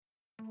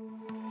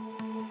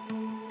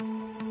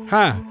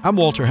Hi, I'm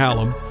Walter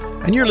Hallam,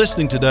 and you're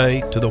listening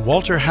today to the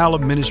Walter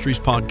Hallam Ministries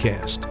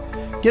podcast.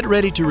 Get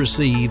ready to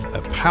receive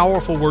a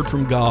powerful word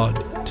from God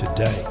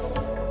today.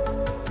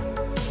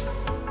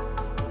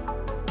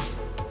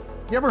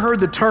 You ever heard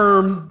the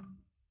term,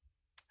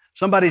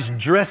 somebody's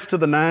dressed to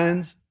the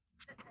nines?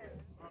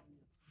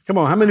 Come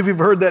on, how many of you have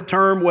heard that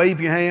term? Wave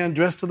your hand,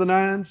 dressed to the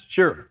nines?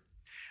 Sure.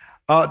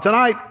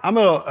 Tonight, I'm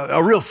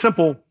a real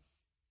simple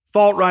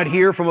thought right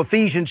here from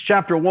Ephesians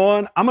chapter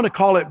 1. I'm going to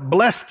call it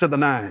blessed to the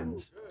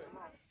nines.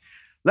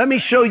 Let me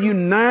show you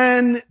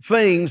 9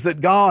 things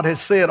that God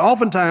has said.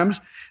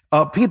 Oftentimes,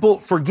 people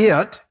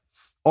forget,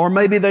 or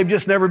maybe they've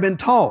just never been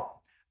taught,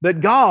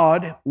 that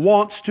God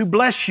wants to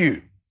bless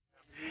you.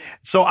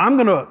 So I'm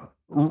going to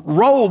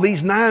roll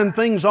these 9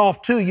 things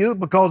off to you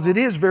because it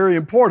is very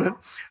important.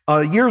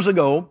 Years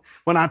ago,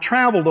 when I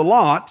traveled a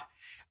lot,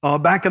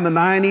 back in the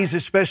 90s,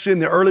 especially in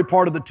the early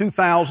part of the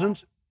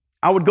 2000s,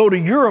 I would go to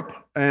Europe,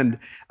 and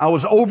I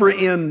was over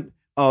in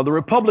the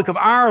Republic of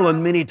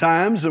Ireland many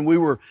times, and we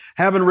were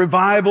having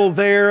revival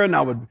there, and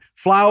I would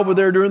fly over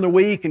there during the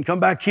week and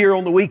come back here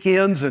on the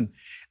weekends, and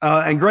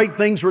great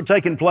things were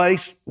taking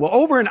place. Well,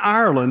 over in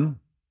Ireland,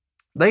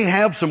 they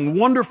have some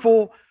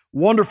wonderful,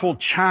 wonderful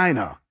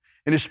china,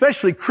 and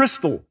especially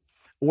crystal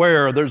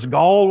ware. There's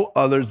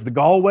the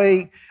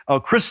Galway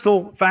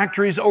crystal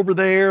factories over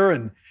there,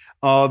 and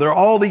there are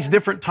all these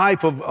different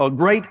type of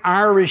great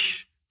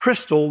Irish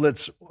crystal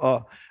that's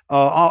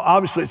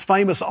obviously it's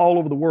famous all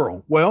over the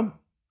world. Well,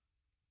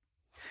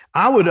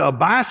 I would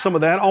buy some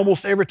of that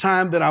almost every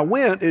time that I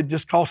went. It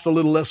just cost a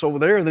little less over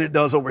there than it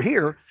does over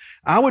here.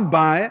 I would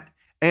buy it,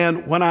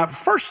 and when I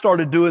first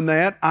started doing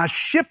that, I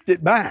shipped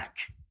it back.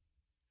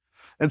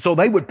 And so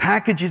they would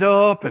package it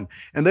up, and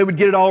they would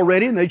get it all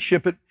ready, and they'd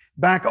ship it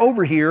back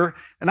over here.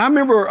 And I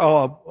remember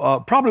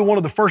probably one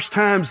of the first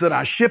times that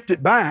I shipped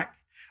it back,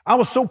 I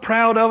was so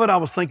proud of it. I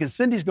was thinking,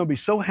 Cindy's going to be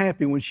so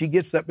happy when she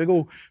gets that big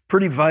old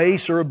pretty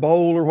vase or a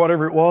bowl or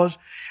whatever it was.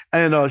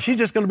 And she's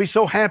just going to be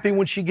so happy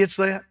when she gets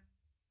that.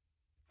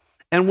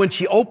 And when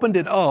she opened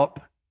it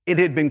up, it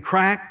had been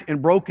cracked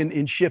and broken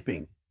in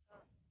shipping.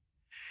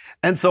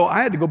 And so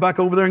I had to go back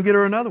over there and get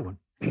her another one.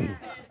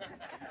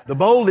 The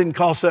bowl didn't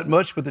cost that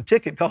much, but the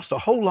ticket cost a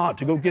whole lot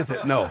to go get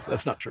that. No,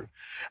 that's not true.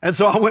 And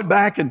so I went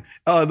back, and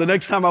the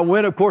next time I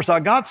went, of course,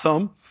 I got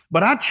some.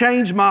 But I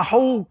changed my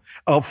whole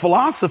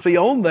philosophy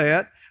on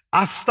that.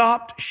 I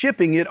stopped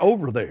shipping it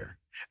over there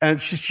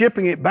and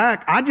shipping it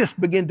back. I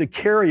just began to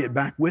carry it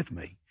back with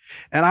me.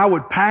 And I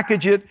would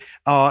package it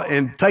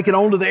and take it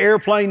onto the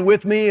airplane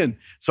with me. And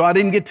so I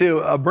didn't get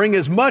to bring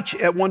as much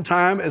at one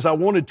time as I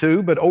wanted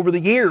to. But over the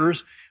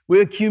years, we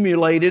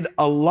accumulated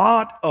a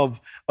lot of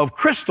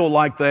crystal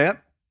like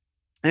that.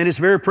 And it's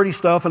very pretty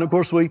stuff. And of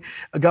course, we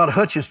got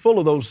hutches full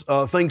of those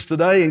things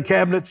today and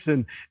cabinets,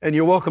 and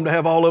you're welcome to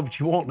have all of it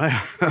you want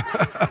now.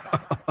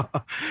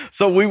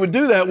 So we would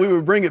do that. We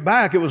would bring it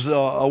back. It was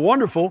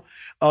wonderful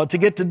to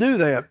get to do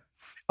that.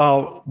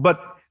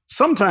 But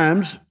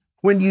sometimes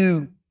when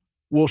you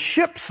will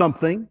ship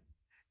something,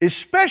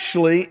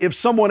 especially if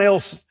someone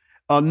else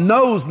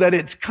knows that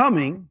it's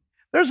coming,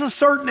 there's a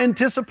certain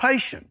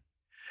anticipation.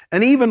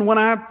 And even when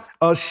I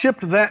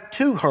shipped that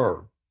to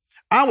her,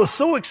 I was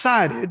so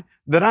excited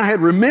that I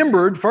had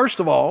remembered, first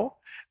of all,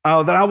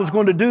 that I was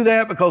going to do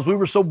that because we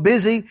were so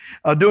busy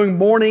doing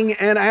morning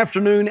and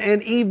afternoon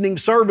and evening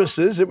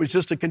services. It was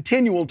just a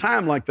continual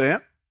time like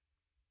that.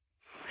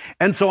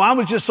 And so I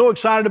was just so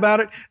excited about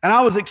it. And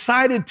I was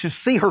excited to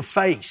see her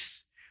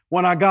face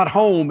when I got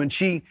home, and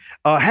she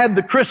had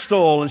the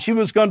crystal, and she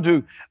was going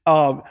to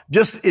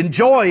just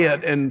enjoy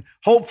it and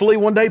hopefully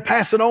one day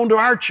pass it on to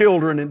our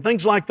children and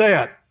things like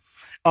that.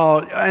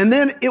 And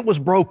then it was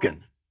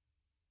broken.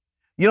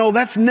 You know,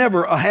 that's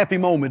never a happy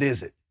moment,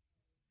 is it?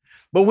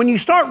 But when you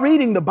start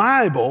reading the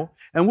Bible,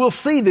 and we'll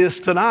see this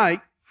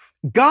tonight,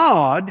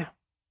 God,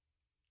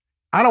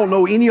 I don't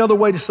know any other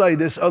way to say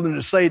this other than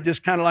to say it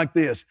just kind of like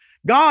this.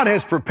 God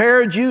has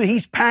prepared you.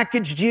 He's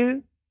packaged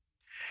you.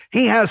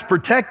 He has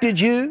protected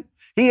you.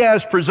 He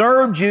has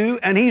preserved you.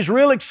 And He's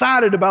real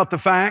excited about the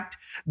fact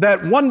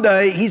that one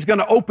day He's going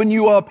to open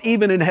you up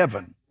even in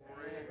heaven.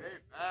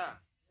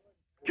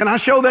 Can I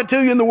show that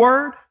to you in the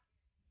Word?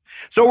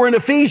 So we're in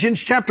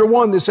Ephesians chapter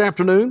 1 this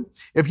afternoon.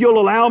 If you'll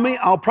allow me,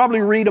 I'll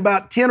probably read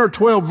about 10 or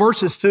 12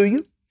 verses to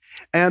you.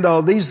 And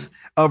these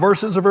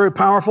verses are very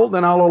powerful.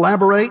 Then I'll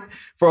elaborate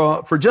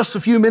for just a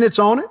few minutes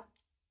on it.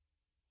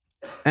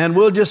 And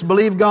we'll just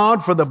believe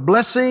God for the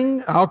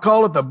blessing. I'll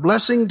call it the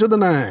blessing to the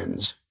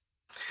nines.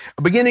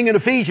 Beginning in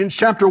Ephesians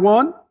chapter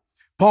 1,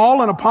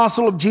 Paul, an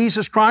apostle of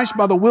Jesus Christ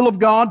by the will of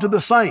God to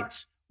the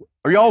saints.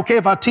 Are y'all okay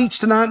if I teach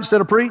tonight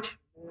instead of preach?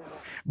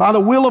 By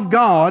the will of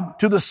God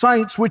to the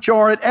saints which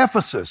are at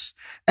Ephesus,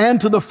 and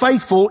to the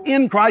faithful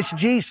in Christ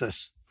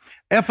Jesus.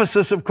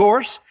 Ephesus, of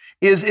course,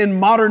 is in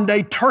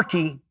modern-day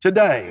Turkey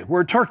today,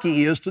 where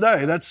Turkey is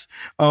today. That's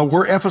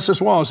where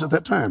Ephesus was at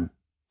that time.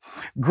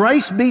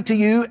 Grace be to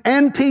you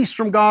and peace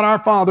from God our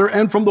Father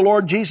and from the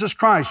Lord Jesus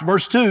Christ.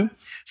 Verse 2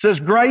 says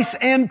grace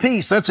and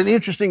peace. That's an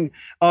interesting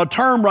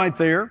term right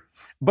there.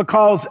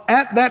 because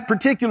at that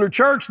particular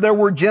church there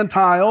were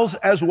Gentiles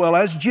as well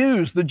as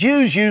Jews. The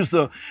Jews used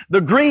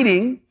the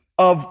greeting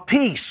of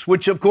peace,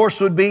 which of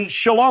course would be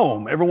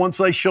shalom. Everyone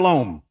say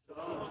shalom.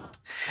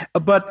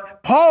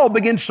 But Paul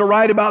begins to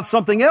write about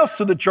something else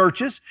to the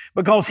churches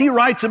because he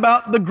writes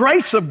about the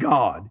grace of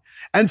God.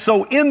 And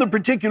so in the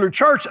particular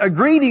church, a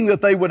greeting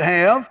that they would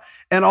have,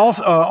 and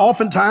also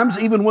oftentimes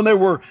even when they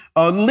were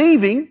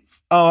leaving,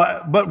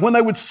 but when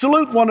they would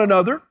salute one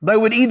another, they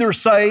would either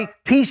say,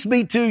 peace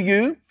be to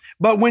you.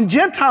 But when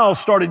Gentiles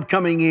started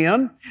coming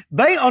in,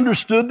 they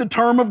understood the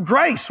term of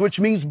grace, which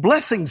means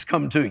blessings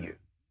come to you.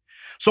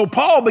 So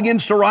Paul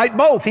begins to write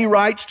both. He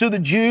writes to the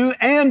Jew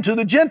and to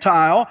the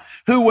Gentile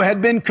who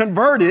had been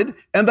converted,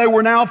 and they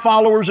were now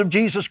followers of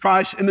Jesus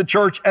Christ in the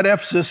church at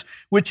Ephesus,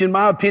 which in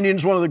my opinion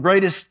is one of the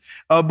greatest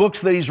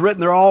books that he's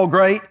written. They're all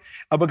great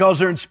because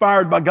they're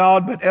inspired by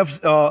God, but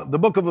the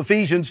book of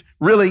Ephesians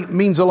really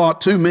means a lot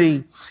to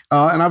me,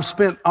 and I've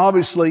spent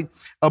obviously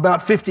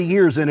about 50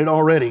 years in it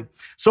already.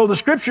 So the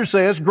scripture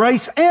says,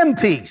 grace and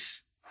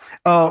peace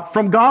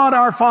from God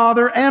our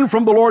Father and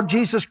from the Lord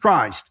Jesus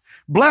Christ.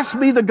 Blessed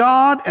be the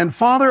God and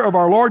Father of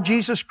our Lord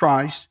Jesus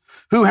Christ,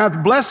 who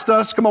hath blessed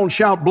us. Come on,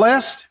 shout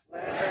blessed.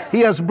 He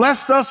has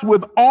blessed us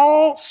with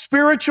all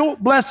spiritual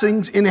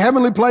blessings in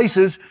heavenly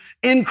places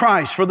in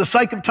Christ. For the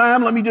sake of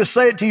time, let me just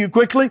say it to you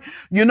quickly.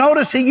 You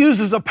notice he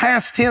uses a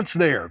past tense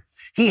there.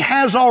 He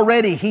has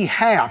already, he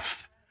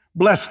hath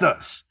blessed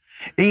us.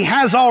 He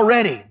has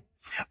already.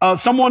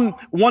 Someone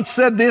once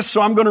said this,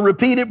 so I'm going to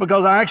repeat it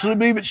because I actually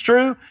believe it's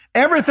true.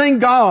 Everything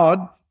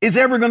God is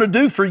ever going to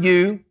do for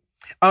you,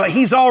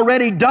 He's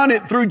already done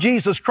it through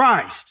Jesus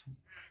Christ.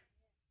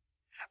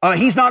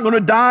 He's not going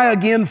to die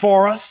again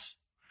for us.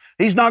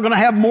 He's not going to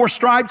have more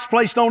stripes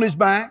placed on His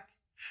back.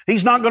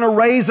 He's not going to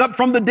raise up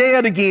from the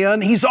dead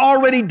again. He's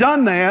already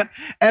done that.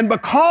 And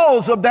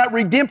because of that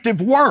redemptive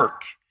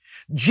work,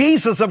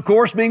 Jesus, of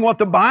course, being what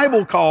the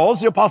Bible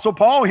calls, the Apostle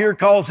Paul here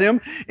calls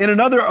him in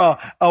another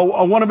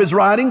one of his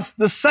writings,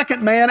 the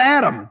second man,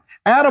 Adam.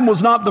 Adam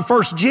was not the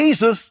first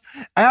Jesus.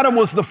 Adam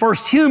was the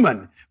first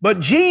human. But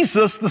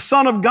Jesus, the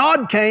Son of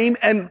God, came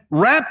and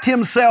wrapped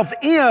Himself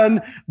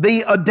in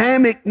the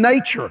Adamic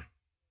nature.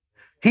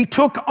 He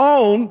took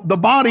on the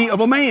body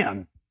of a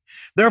man.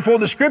 Therefore,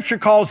 the Scripture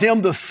calls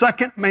Him the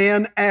second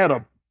man,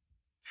 Adam.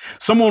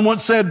 Someone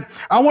once said,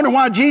 I wonder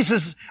why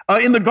Jesus,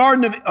 in the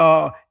Garden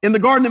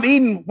of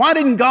Eden, why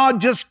didn't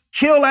God just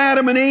kill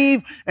Adam and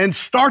Eve and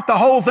start the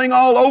whole thing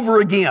all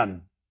over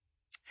again?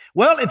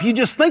 Well, if you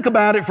just think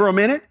about it for a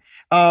minute,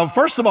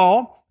 first of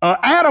all,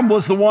 Adam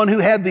was the one who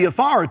had the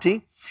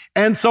authority.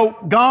 And so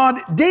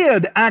God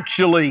did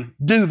actually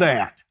do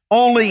that.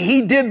 Only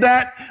He did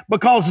that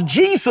because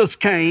Jesus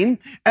came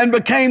and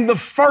became the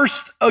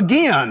first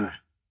again.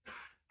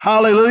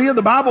 Hallelujah.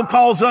 The Bible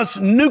calls us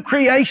new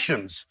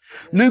creations,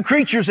 new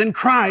creatures in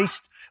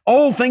Christ.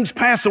 Old things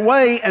pass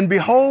away, and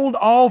behold,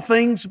 all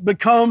things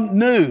become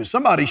new.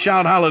 Somebody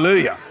shout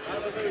hallelujah.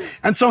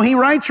 And so he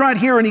writes right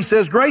here and he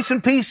says, grace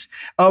and peace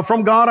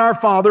from God our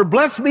Father.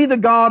 Blessed be the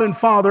God and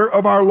Father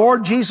of our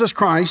Lord Jesus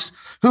Christ,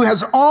 who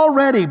has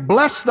already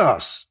blessed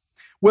us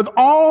with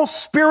all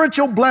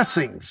spiritual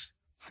blessings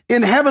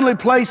in heavenly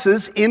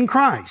places in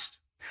Christ,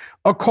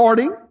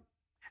 according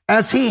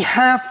as He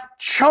hath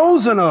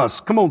chosen us.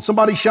 Come on,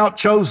 somebody shout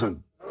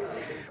chosen.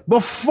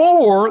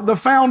 Before the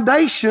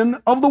foundation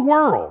of the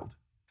world,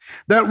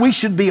 that we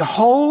should be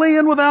holy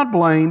and without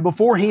blame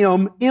before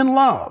Him in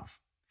love,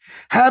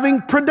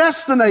 having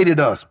predestinated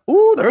us.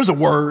 Ooh, there's a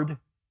word.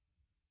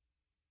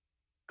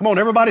 Come on,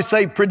 everybody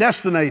say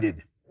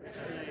predestinated.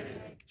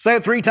 Say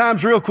it 3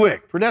 times real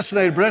quick.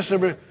 Predestinated,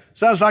 predestinated.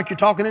 Sounds like you're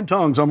talking in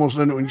tongues almost,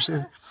 doesn't it, when you say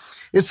it?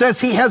 It says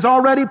He has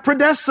already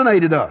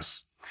predestinated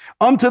us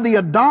unto the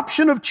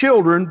adoption of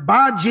children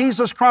by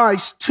Jesus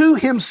Christ to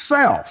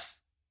Himself,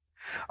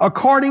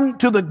 according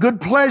to the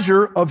good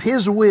pleasure of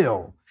His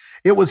will.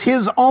 It was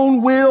His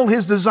own will,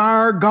 His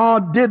desire.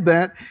 God did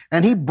that,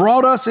 and He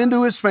brought us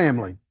into His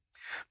family.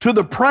 To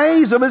the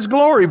praise of His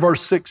glory,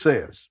 verse 6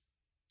 says,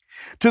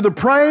 to the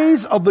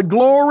praise of the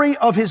glory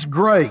of His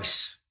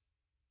grace,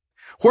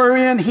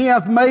 wherein He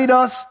hath made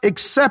us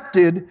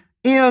accepted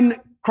in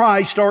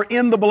Christ, or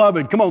in the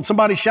beloved. Come on,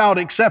 somebody shout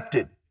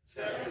accepted.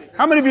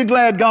 How many of you are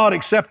glad God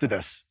accepted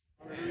us?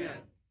 Amen.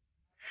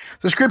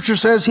 The Scripture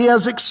says He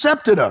has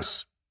accepted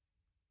us.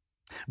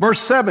 Verse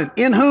 7,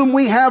 in whom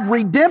we have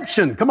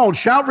redemption. Come on,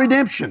 shout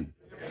redemption.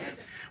 Amen.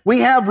 We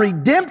have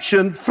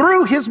redemption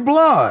through His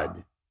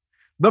blood,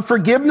 the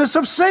forgiveness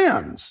of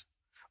sins,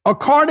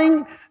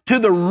 according to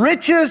the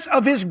riches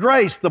of His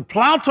grace, the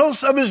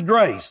plautos of His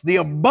grace, the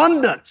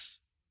abundance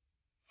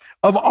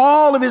of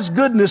all of His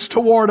goodness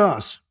toward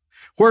us.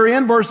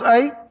 Wherein, verse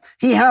 8,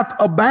 He hath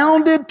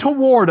abounded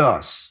toward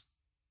us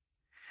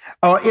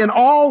in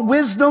all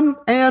wisdom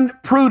and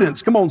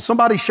prudence. Come on,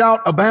 somebody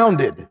shout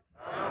abounded.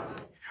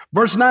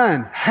 Verse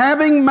 9,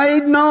 having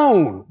made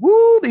known,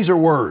 woo, these are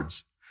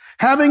words,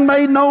 having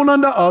made known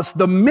unto us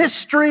the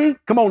mystery,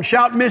 come on,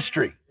 shout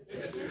mystery,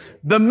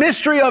 the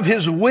mystery of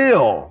His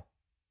will,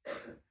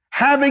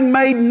 having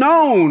made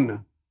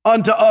known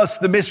unto us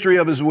the mystery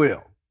of His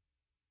will.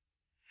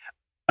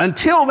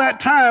 until that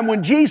time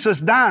when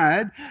Jesus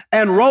died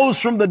and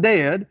rose from the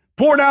dead,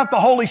 poured out the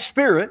Holy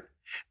Spirit,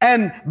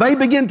 and they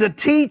begin to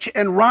teach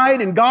and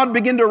write, and God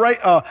began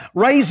to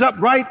raise up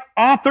great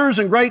authors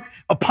and great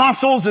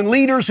apostles and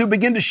leaders who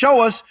begin to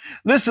show us,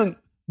 listen,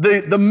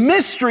 the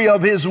mystery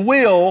of His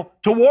will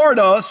toward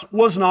us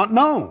was not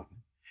known.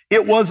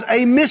 It was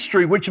a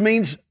mystery, which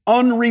means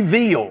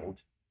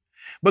unrevealed.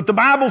 But the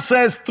Bible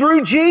says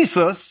through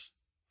Jesus,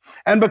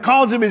 and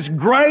because of His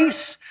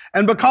grace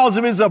and because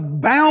of His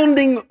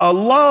abounding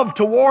love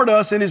toward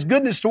us and His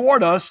goodness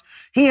toward us,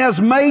 He has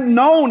made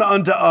known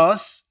unto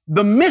us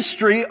the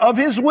mystery of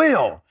His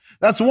will.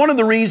 That's one of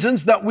the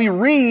reasons that we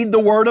read the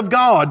Word of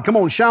God. Come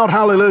on, shout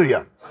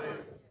hallelujah.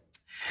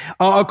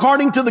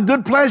 According to the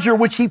good pleasure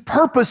which He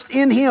purposed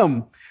in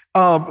Him.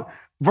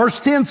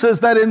 Verse 10 says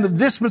that in the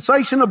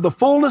dispensation of the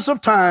fullness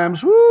of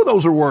times,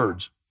 those are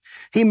words,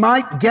 He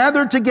might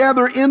gather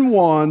together in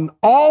one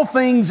all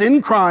things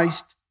in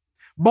Christ,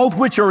 both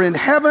which are in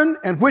heaven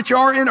and which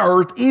are in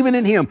earth, even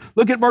in Him.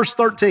 Look at verse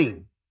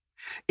 13.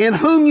 In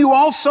whom you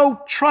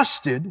also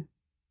trusted,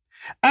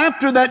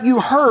 after that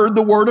you heard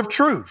the word of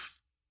truth,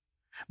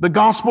 the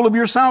gospel of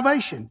your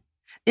salvation,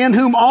 in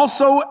whom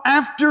also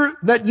after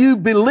that you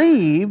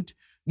believed,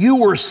 you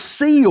were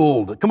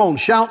sealed. Come on,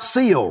 shout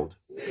sealed.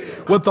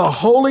 With the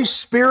Holy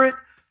Spirit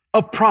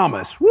of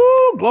promise.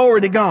 Woo,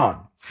 glory to God.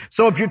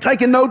 So if you're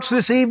taking notes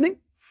this evening,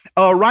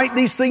 write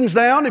these things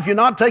down. If you're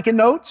not taking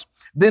notes,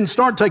 then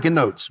start taking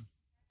notes.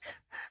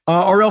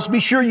 Or else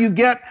be sure you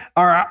get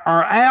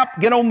our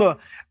app, get on the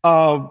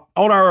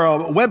on our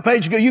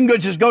webpage. You can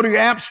just go to your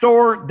app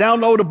store,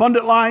 download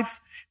Abundant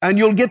Life, and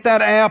you'll get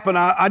that app. And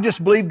I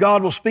just believe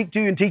God will speak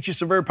to you and teach you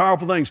some very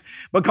powerful things.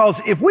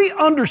 Because if we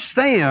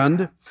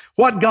understand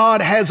what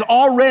God has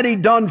already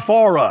done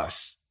for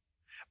us,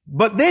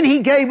 but then He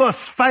gave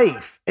us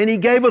faith, and He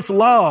gave us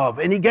love,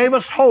 and He gave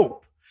us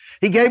hope.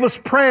 He gave us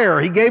prayer.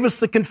 He gave us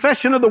the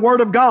confession of the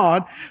Word of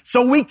God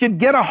so we could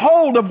get a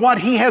hold of what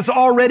He has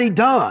already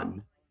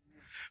done.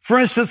 For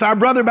instance, our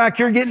brother back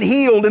here getting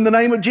healed in the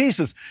name of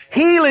Jesus.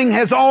 Healing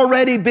has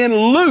already been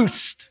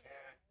loosed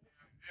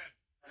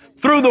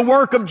through the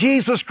work of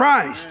Jesus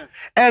Christ.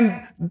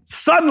 And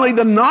suddenly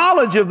the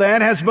knowledge of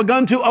that has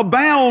begun to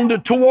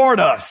abound toward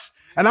us.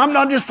 And I'm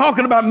not just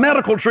talking about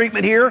medical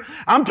treatment here.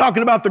 I'm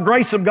talking about the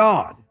grace of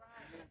God.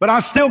 But I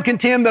still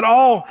contend that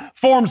all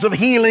forms of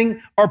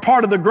healing are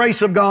part of the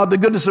grace of God, the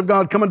goodness of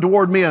God coming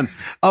toward men.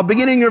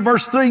 Beginning in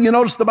verse 3, you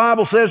notice the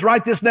Bible says,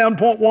 write this down,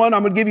 point 1.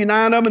 I'm going to give you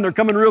 9 of them, and they're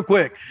coming real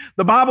quick.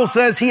 The Bible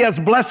says He has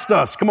blessed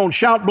us. Come on,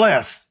 shout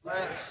blessed.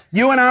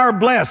 You and I are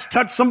blessed.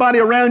 Touch somebody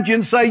around you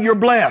and say, you're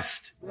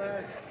blessed.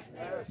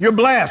 You're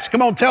blessed.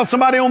 Come on, tell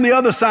somebody on the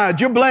other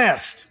side, you're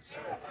blessed.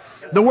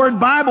 The word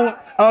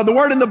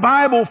in the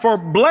Bible for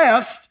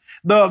blessed,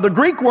 the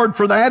Greek word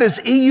for that is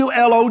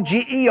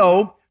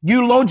eulogeo.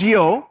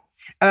 Eulogio,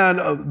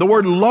 and the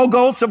word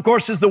logos, of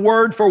course, is the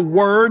word for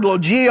word.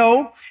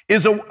 Logio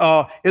is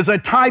a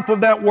type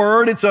of that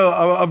word. It's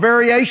a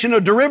variation,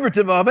 a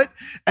derivative of it.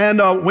 And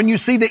when you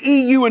see the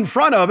EU in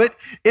front of it,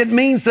 it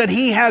means that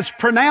He has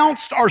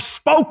pronounced or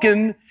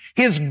spoken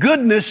His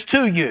goodness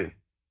to you.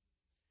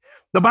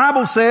 The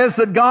Bible says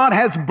that God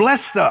has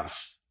blessed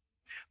us.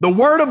 The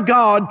Word of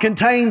God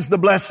contains the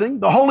blessing.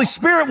 The Holy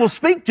Spirit will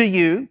speak to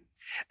you,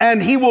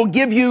 and He will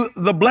give you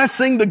the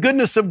blessing, the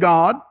goodness of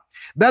God.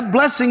 That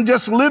blessing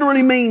just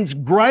literally means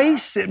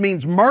grace. It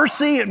means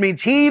mercy. It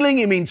means healing.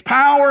 It means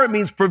power. It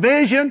means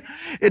provision.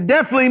 It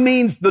definitely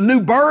means the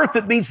new birth.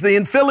 It means the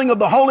infilling of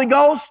the Holy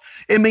Ghost.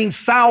 It means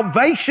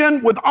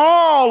salvation with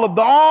all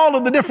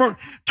of the different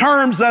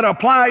terms that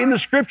apply in the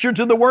Scripture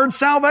to the word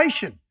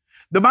salvation.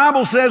 The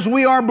Bible says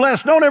we are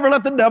blessed. Don't ever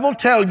let the devil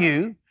tell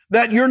you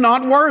that you're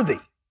not worthy.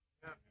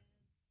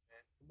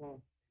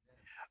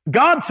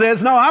 God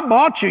says, no, I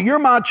bought you. You're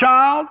my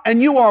child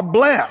and you are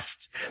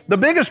blessed. The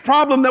biggest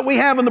problem that we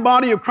have in the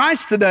body of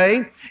Christ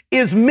today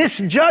is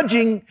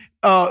misjudging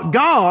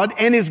God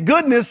and His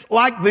goodness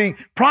like the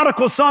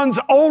prodigal son's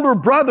older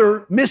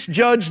brother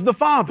misjudged the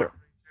father.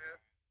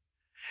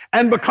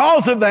 And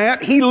because of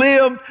that, he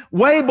lived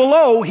way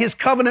below his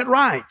covenant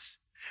rights.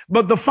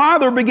 But the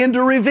father began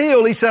to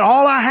reveal. He said,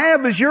 all I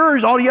have is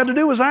yours. All you have to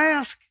do is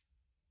ask.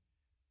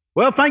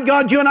 Well, thank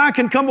God you and I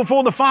can come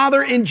before the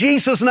Father in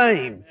Jesus'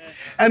 name.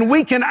 And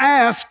we can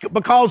ask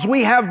because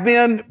we have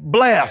been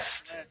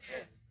blessed.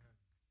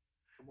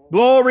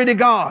 Glory to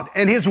God.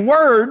 And His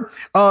Word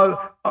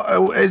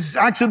is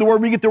actually the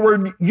word we get the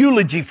word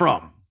eulogy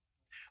from.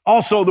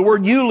 Also, the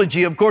word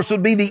eulogy, of course,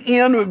 would be the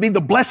end, would be the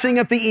blessing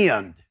at the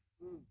end.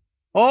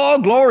 Oh,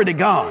 glory to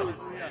God.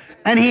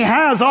 And He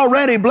has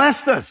already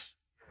blessed us.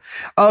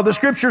 The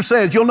Scripture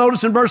says, you'll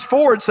notice in verse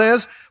 4, it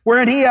says,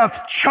 wherein He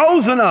hath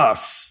chosen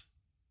us.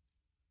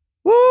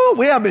 Woo,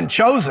 we have been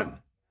chosen.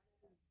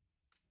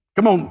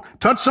 Come on,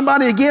 touch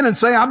somebody again and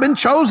say, I've been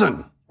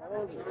chosen.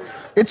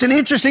 It's an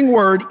interesting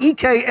word,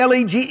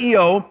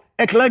 E-K-L-E-G-E-O,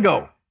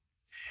 eklego.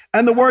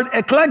 And the word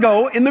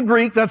eklego in the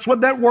Greek, that's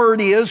what that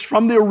word is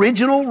from the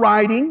original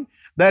writing,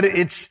 that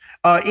it's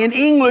in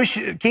English,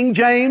 King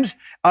James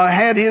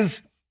had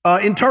his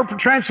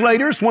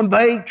translators, when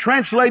they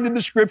translated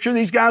the scripture,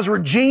 these guys were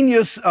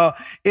genius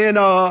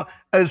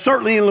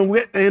certainly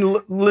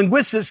in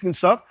linguistics and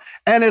stuff.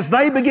 And as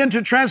they begin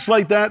to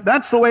translate that,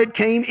 that's the way it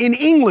came in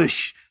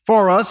English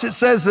for us. It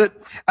says that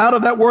out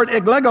of that word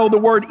eklego, the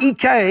word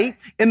ek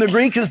in the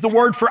Greek is the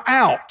word for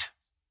out.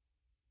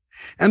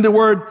 And the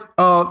word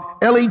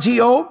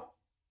lego,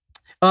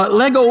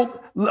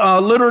 lego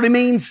literally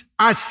means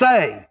I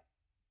say.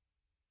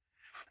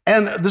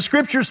 And the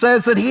scripture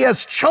says that he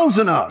has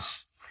chosen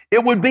us.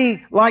 It would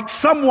be like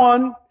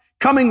someone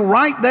coming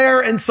right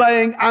there and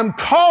saying, I'm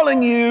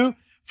calling you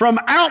from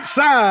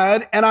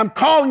outside and I'm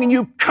calling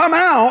you come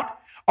out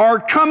or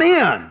come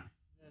in.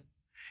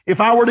 If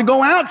I were to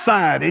go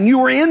outside and you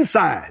were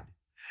inside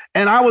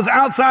and I was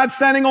outside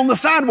standing on the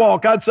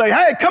sidewalk, I'd say,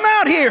 hey, come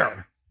out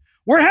here.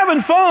 We're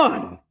having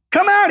fun.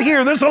 Come out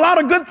here. There's a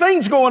lot of good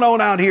things going on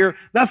out here.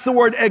 That's the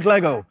word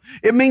eklego.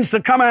 It means to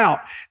come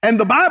out. And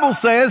the Bible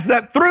says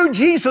that through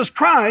Jesus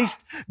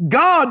Christ,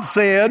 God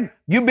said,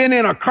 you've been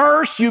in a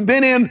curse. You've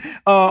been in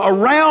a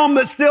realm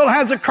that still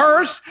has a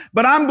curse,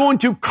 but I'm going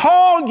to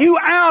call you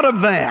out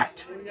of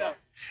that.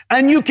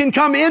 And you can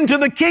come into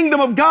the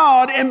kingdom of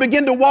God and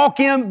begin to walk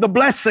in the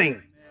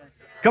blessing.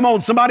 Come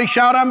on, somebody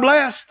shout, I'm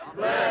blessed. I'm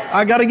blessed.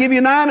 I got to give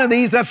you 9 of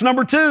these. That's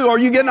number 2. Are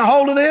you getting a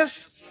hold of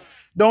this?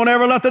 Don't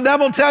ever let the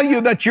devil tell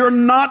you that you're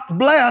not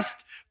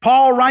blessed.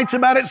 Paul writes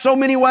about it so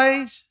many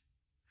ways.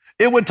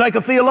 It would take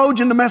a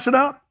theologian to mess it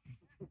up.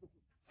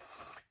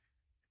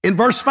 In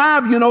verse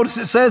 5, you notice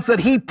it says that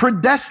he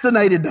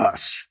predestinated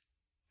us.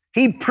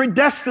 He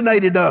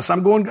predestinated us.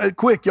 I'm going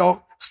quick,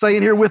 y'all. Stay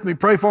in here with me.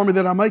 Pray for me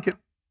that I make it.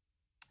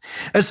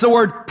 It's the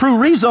word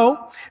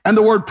prurizo, and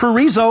the word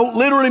prurizo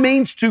literally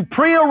means to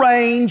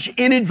prearrange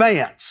in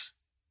advance,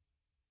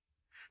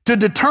 to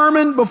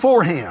determine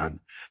beforehand.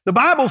 The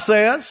Bible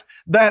says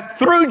that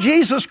through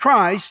Jesus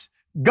Christ,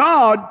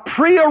 God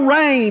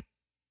prearranged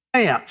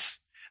in advance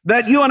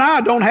that you and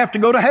I don't have to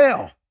go to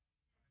hell.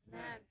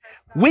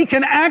 We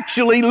can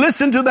actually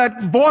listen to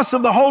that voice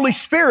of the Holy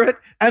Spirit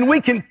and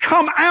we can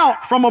come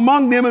out from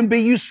among them and be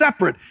you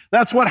separate.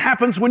 That's what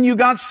happens when you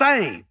got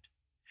saved.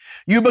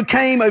 You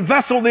became a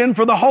vessel then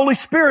for the Holy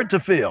Spirit to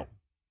fill.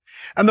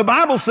 And the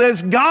Bible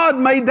says God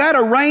made that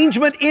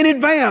arrangement in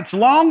advance.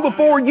 Long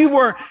before you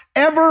were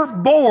ever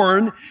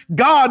born,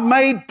 God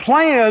made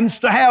plans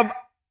to have,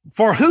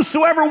 for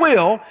whosoever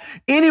will,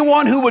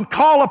 anyone who would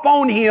call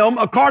upon Him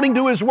according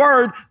to His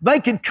Word,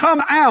 they could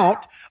come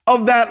out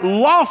of that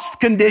lost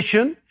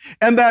condition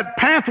and that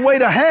pathway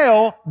to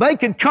hell. They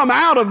could come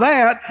out of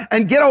that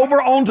and get over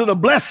onto the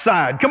blessed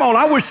side. Come on,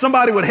 I wish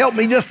somebody would help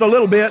me just a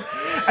little bit.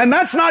 And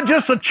that's not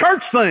just a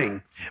church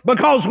thing,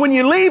 because when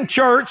you leave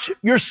church,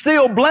 you're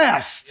still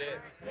blessed.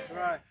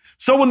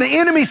 So when the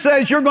enemy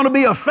says you're going to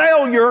be a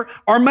failure,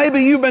 or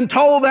maybe you've been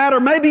told that, or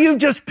maybe you've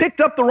just picked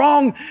up the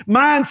wrong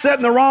mindset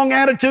and the wrong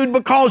attitude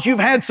because you've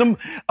had some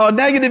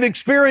negative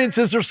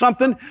experiences or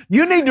something,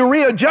 you need to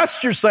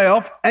readjust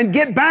yourself and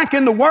get back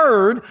in the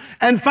Word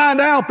and find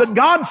out that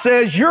God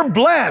says you're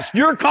blessed,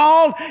 you're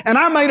called, and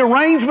I made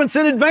arrangements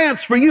in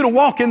advance for you to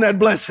walk in that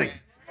blessing.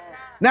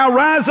 Now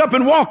rise up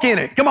and walk in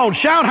it. Come on,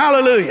 shout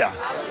hallelujah.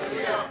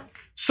 Hallelujah.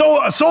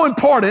 So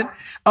important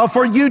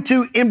for you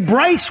to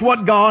embrace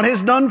what God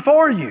has done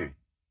for you.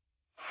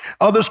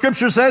 The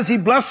scripture says He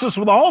blessed us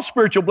with all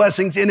spiritual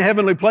blessings in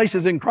heavenly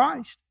places in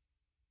Christ.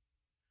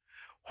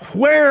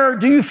 Where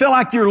do you feel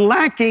like you're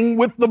lacking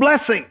with the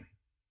blessing?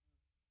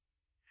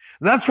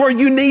 That's where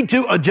you need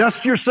to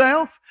adjust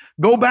yourself,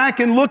 go back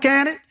and look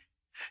at it.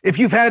 If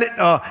you've had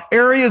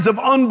areas of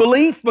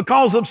unbelief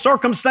because of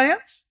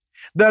circumstance,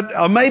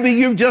 that maybe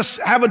you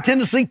just have a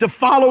tendency to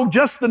follow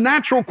just the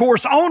natural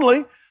course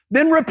only,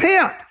 then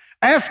repent.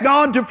 Ask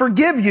God to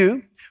forgive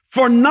you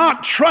for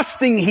not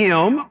trusting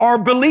Him or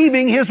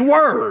believing His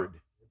Word.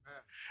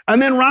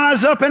 And then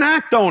rise up and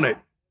act on it.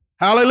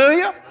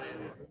 Hallelujah.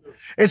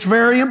 It's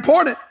very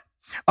important.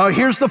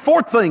 Here's the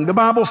 4th thing. The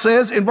Bible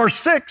says in verse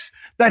 6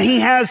 that He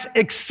has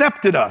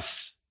accepted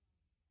us.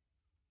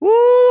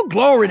 Woo,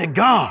 glory to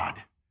God.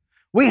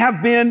 We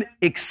have been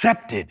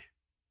accepted.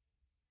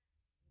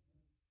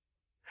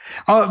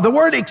 The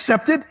word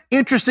accepted,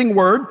 interesting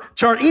word,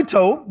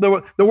 charito,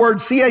 the word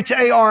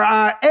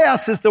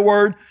charis is the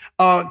word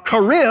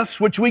charis,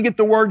 which we get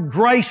the word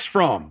grace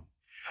from.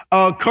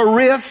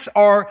 Charis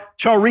or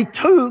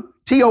charito,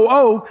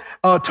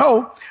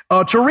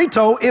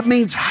 charito, it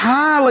means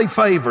highly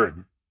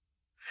favored.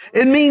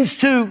 It means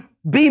to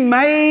be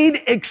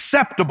made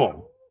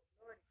acceptable.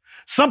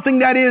 Something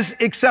that is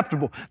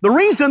acceptable. The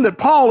reason that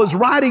Paul is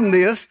writing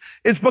this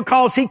is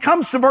because he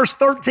comes to verse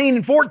 13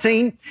 and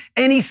 14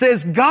 and he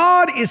says,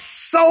 God is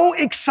so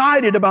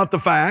excited about the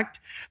fact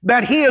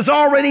that He has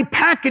already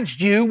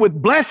packaged you with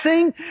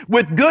blessing,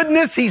 with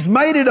goodness. He's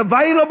made it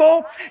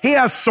available. He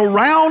has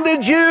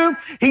surrounded you.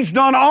 He's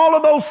done all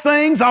of those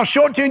things. I'll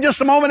show it to you in just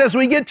a moment as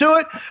we get to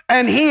it.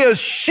 And He is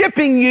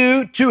shipping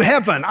you to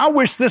heaven. I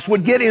wish this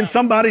would get in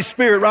somebody's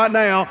spirit right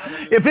now.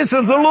 If it's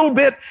a little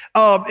bit,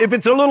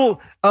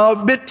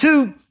 bit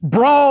too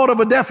broad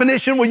of a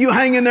definition, will you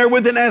hang in there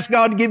with it and ask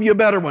God to give you a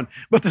better one?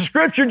 But the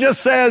Scripture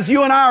just says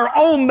you and I are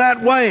on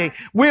that way.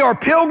 We are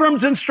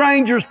pilgrims and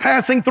strangers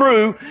passing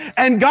through,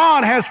 and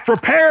God has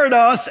prepared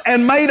us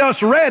and made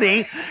us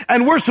ready,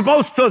 and we're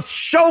supposed to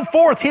show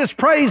forth His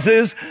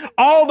praises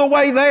all the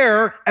way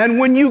there. And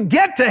when you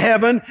get to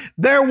heaven,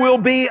 there will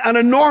be an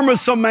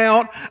enormous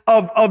amount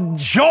of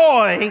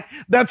joy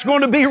that's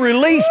going to be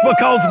released,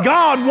 because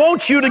God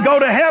wants you to go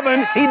to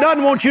heaven. He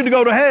doesn't want you to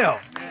go to hell.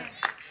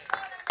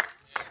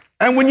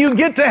 And when you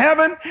get to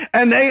heaven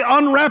and they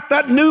unwrap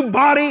that new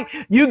body,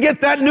 you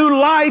get that new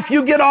life,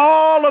 you get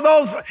all of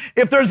those.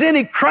 If there's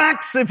any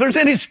cracks, if there's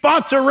any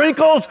spots or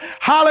wrinkles,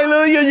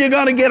 hallelujah, you're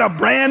going to get a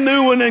brand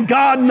new one, and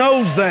God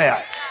knows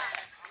that.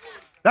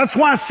 That's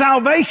why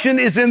salvation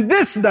is in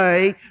this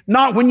day,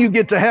 not when you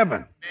get to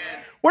heaven.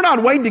 We're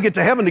not waiting to get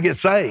to heaven to get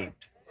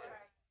saved.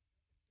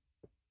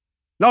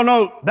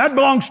 No, that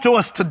belongs to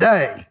us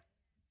today.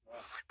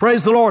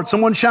 Praise the Lord.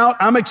 Someone shout,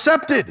 I'm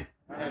accepted.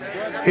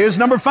 Here's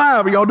number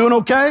 5. Are y'all doing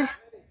okay?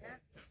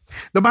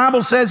 The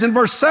Bible says in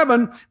verse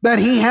 7 that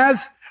He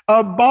has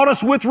bought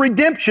us with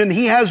redemption.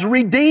 He has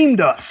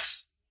redeemed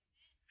us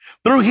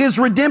through His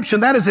redemption.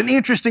 That is an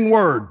interesting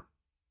word.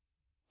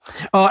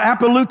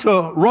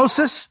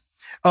 Apolutrosis,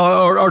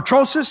 or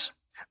trosis,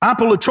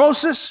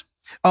 apolutrosis,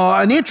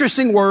 an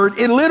interesting word.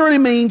 It literally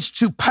means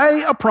to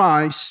pay a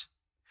price.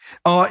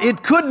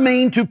 It could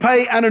mean to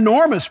pay an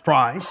enormous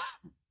price,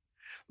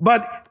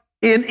 but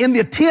in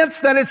the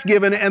tense that it's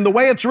given and the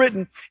way it's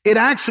written, it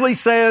actually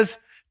says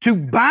to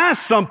buy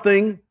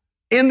something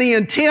in the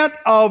intent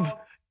of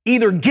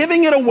either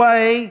giving it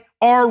away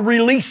or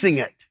releasing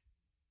it.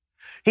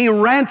 He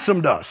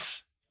ransomed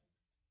us.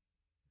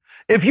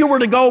 If you were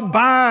to go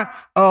buy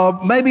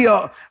maybe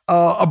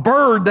a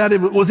bird that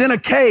was in a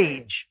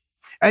cage,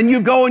 and you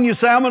go and you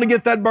say, I'm going to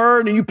get that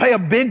bird, and you pay a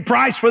big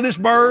price for this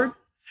bird,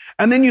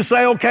 and then you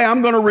say, okay,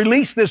 I'm going to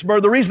release this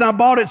bird. The reason I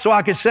bought it so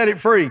I could set it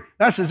free.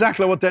 That's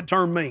exactly what that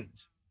term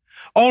means.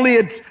 Only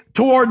it's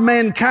toward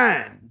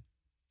mankind.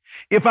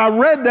 If I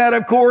read that,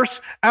 of course,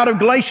 out of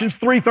Galatians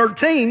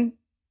 3:13,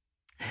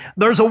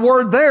 there's a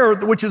word there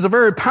which is a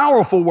very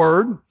powerful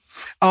word.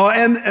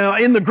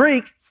 In the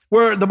Greek,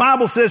 where the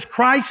Bible says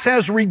Christ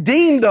has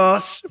redeemed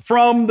us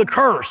from the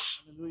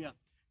curse. Hallelujah.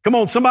 Come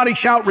on, somebody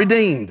shout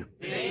redeemed.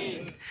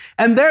 Redeemed.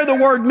 And there the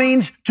word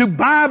means to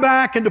buy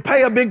back and to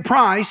pay a big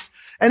price.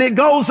 And it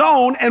goes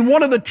on, and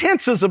one of the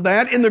tenses of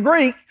that in the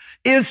Greek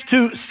is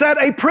to set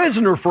a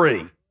prisoner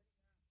free.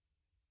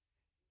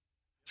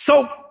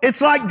 So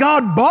it's like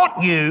God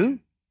bought you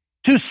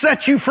to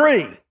set you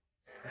free.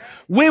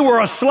 We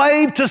were a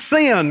slave to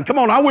sin. Come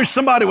on, I wish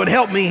somebody would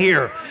help me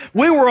here.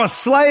 We were a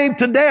slave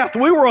to death.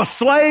 We were a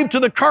slave to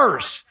the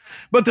curse.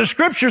 But the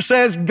Scripture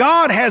says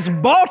God has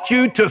bought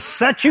you to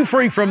set you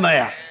free from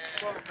that.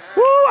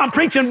 Woo, I'm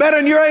preaching better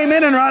than you're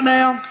amening right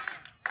now.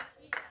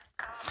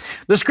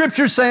 The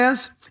Scripture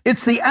says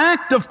it's the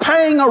act of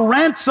paying a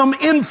ransom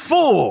in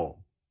full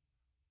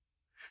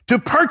to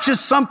purchase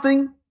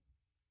something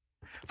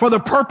for the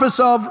purpose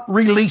of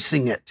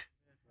releasing it.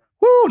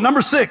 Woo,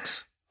 number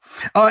 6.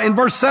 In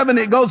verse 7,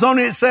 it goes on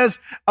and it says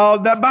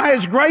that by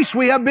His grace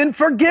we have been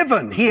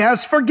forgiven. He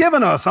has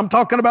forgiven us. I'm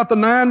talking about the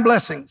 9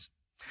 blessings.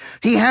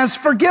 He has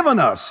forgiven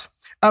us.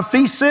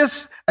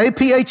 Aphesis,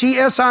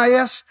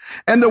 A-P-H-E-S-I-S.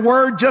 And the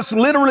word just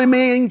literally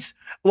means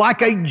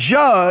like a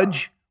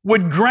judge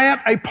would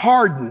grant a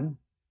pardon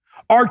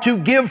or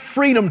to give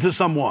freedom to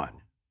someone.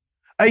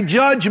 A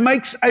judge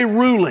makes a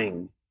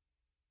ruling.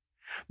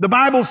 The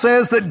Bible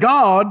says that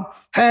God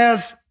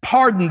has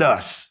pardoned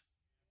us.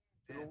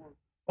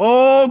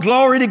 Oh,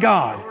 glory to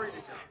God.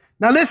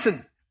 Now listen,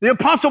 the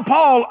Apostle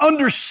Paul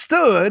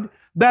understood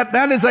that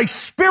that is a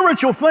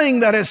spiritual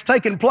thing that has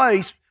taken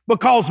place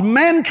because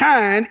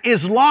mankind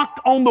is locked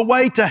on the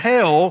way to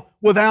hell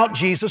without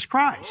Jesus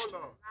Christ.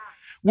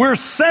 We're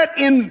set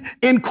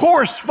in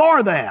course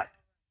for that.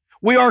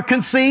 We are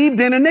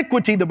conceived in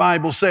iniquity, the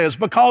Bible says,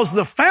 because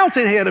the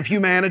fountainhead of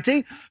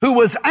humanity, who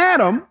was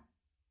Adam,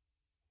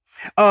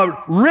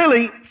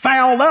 really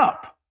fouled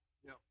up.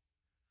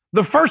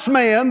 The first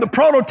man, the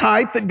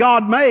prototype that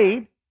God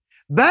made,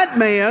 that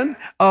man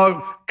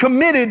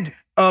committed,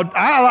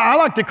 I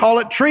like to call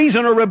it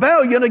treason or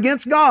rebellion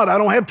against God. I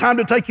don't have time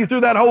to take you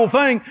through that whole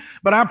thing,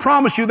 but I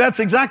promise you that's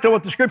exactly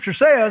what the Scripture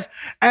says.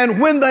 And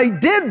when they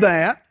did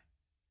that,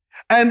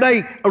 and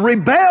they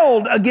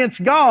rebelled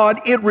against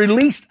God, it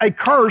released a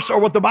curse,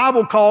 or what the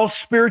Bible calls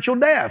spiritual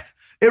death.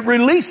 It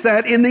released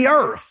that in the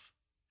earth.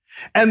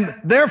 And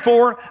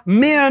therefore,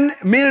 men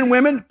and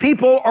women,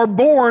 people are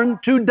born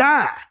to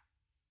die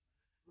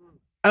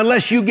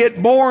unless you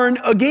get born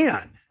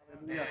again.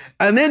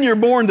 And then you're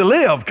born to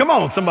live. Come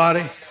on,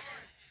 somebody.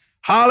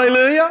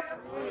 Hallelujah.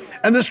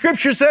 And the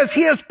Scripture says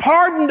He has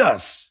pardoned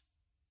us.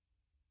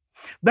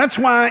 That's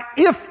why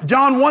if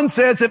John 1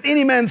 says, if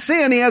any man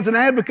sin, he has an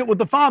advocate with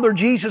the Father,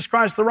 Jesus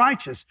Christ the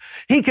righteous.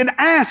 He can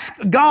ask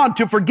God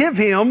to forgive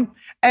him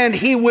and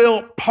he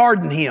will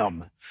pardon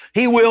him.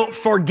 He will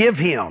forgive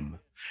him.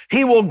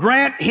 He will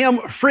grant him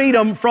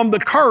freedom from the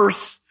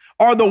curse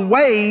or the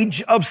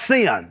wage of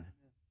sin.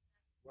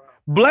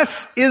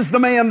 Blessed is the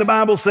man, the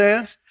Bible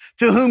says,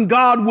 to whom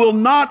God will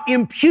not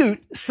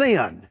impute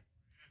sin.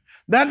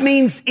 That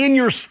means in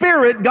your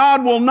spirit,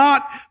 God will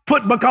not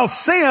put, because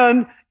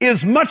sin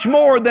is much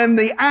more than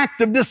the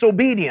act of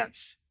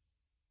disobedience.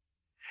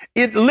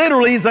 It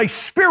literally is a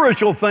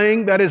spiritual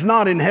thing that is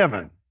not in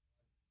heaven.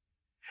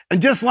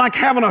 And just like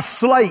having a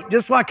slate,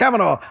 just like having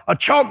a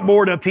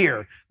chalkboard up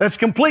here that's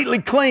completely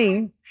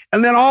clean,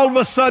 and then all of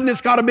a sudden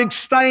it's got a big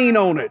stain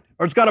on it,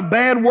 or it's got a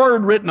bad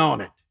word written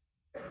on it.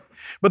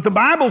 But the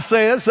Bible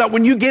says that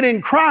when you get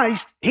in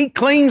Christ, He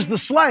cleans the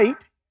slate,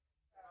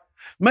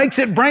 makes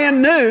it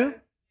brand new,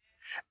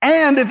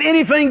 and if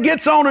anything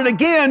gets on it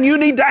again, you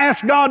need to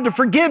ask God to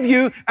forgive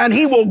you, and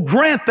He will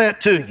grant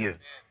that to you.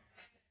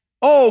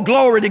 Oh,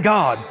 glory to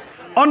God.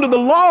 Under the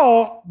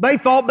law, they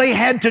thought they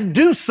had to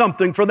do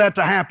something for that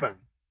to happen.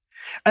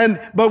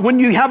 But when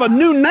you have a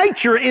new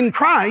nature in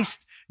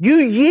Christ, you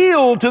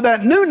yield to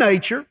that new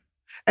nature,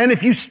 and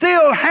if you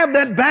still have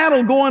that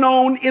battle going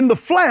on in the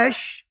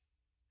flesh,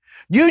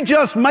 you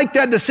just make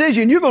that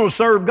decision. You're going to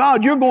serve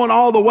God. You're going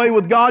all the way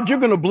with God. You're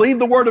going to believe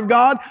the Word of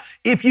God.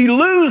 If you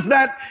lose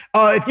that,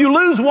 if you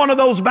lose one of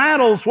those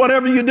battles,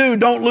 whatever you do,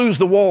 don't lose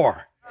the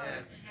war.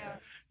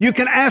 You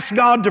can ask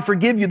God to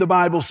forgive you, the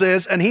Bible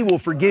says, and He will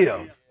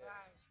forgive.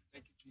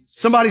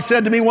 Somebody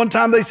said to me one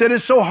time, they said,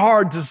 it's so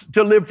hard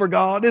to live for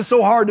God. It's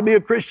so hard to be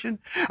a Christian.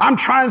 I'm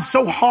trying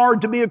so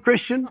hard to be a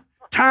Christian.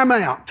 Time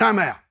out, time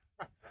out.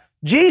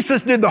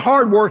 Jesus did the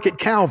hard work at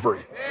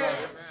Calvary.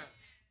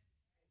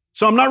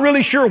 So I'm not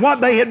really sure what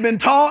they had been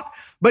taught,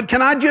 but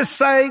can I just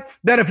say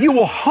that if you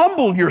will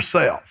humble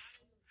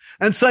yourself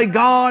and say,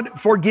 God,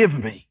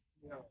 forgive me.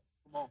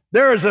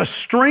 There is a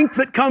strength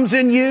that comes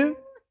in you.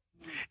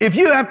 If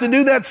you have to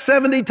do that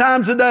 70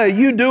 times a day,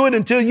 you do it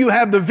until you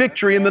have the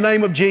victory in the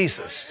name of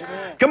Jesus.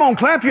 Come on,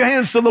 clap your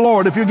hands to the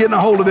Lord if you're getting a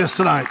hold of this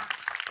tonight.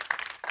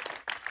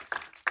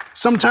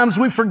 Sometimes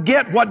we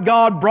forget what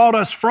God brought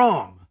us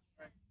from.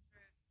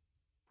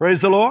 Praise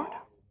the Lord.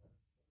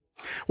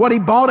 What He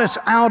bought us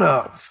out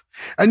of.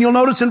 And you'll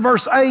notice in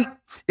verse 8,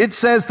 it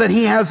says that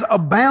He has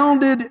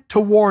abounded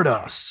toward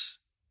us.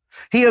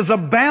 He has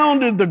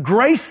abounded, the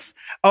grace,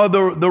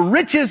 the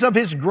riches of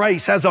His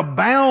grace has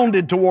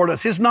abounded toward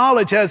us. His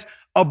knowledge has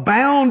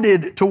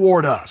abounded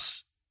toward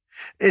us.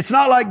 It's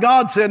not like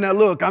God said, now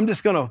look, I'm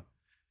just going to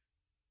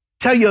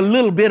tell you a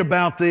little bit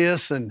about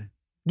this and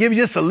give you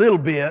just a little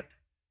bit.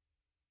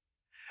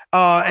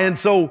 And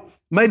so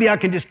maybe I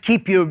can just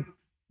keep you,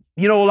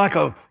 like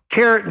a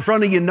carrot in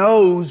front of your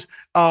nose,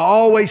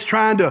 always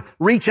trying to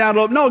reach out.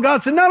 No,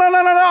 God said, no,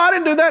 I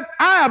didn't do that.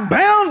 I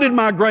abounded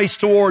my grace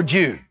toward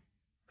you.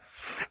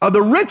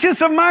 The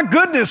riches of my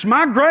goodness,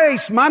 my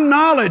grace, my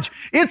knowledge,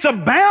 it's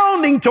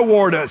abounding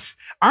toward us.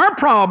 Our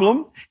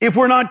problem, if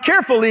we're not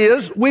careful,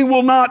 is we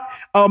will not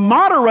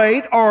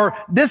moderate or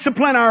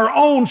discipline our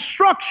own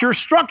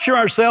structure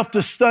ourselves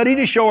to study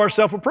to show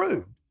ourselves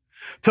approved,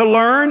 to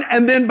learn,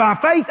 and then by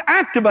faith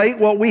activate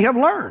what we have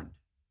learned.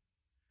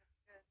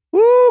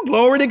 Woo,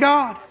 glory to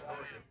God.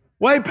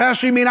 Wait,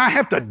 Pastor, you mean I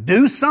have to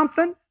do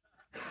something?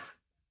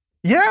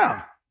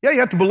 Yeah, you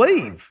have to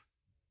believe.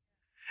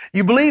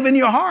 You believe in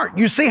your heart.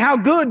 You see how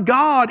good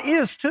God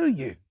is to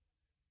you.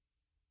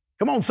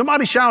 Come on,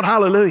 somebody shout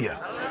hallelujah.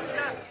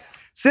 Hallelujah.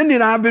 Cindy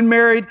and I have been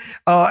married,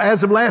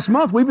 as of last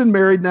month, we've been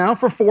married now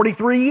for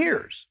 43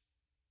 years.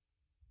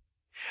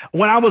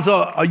 When I was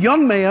a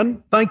young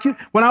man, thank you.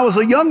 When I was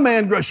a young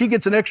man, she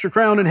gets an extra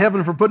crown in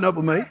heaven for putting up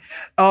with me.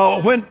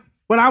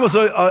 When I was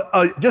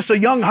just a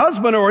young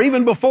husband, or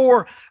even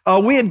before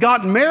we had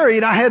gotten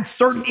married, I had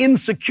certain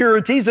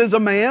insecurities as a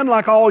man,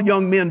 like all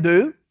young men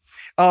do.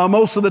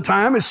 Most of the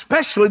time,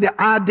 especially the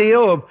idea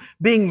of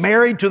being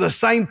married to the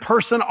same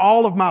person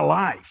all of my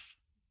life.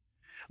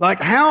 Like,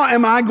 how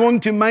am I going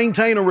to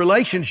maintain a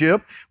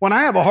relationship when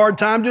I have a hard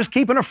time just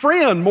keeping a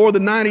friend more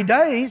than 90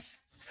 days?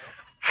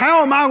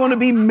 How am I going to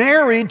be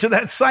married to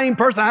that same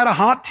person? I had a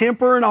hot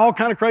temper and all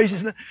kind of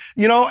craziness,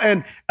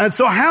 and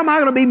so how am I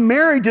going to be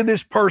married to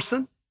this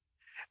person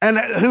and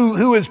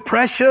who is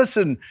precious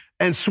and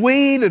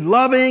sweet and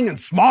loving and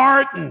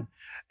smart and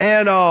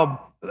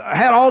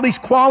had all these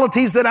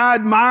qualities that I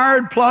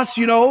admired. Plus,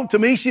 to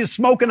me, she is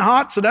smoking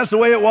hot, so that's the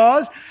way it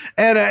was.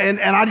 And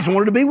I just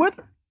wanted to be with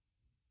her.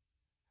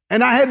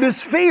 And I had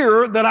this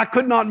fear that I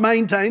could not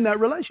maintain that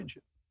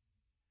relationship.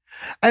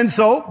 And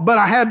so, but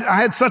I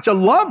had such a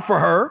love for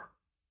her,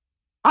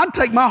 I'd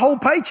take my whole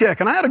paycheck,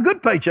 and I had a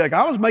good paycheck.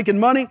 I was making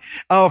money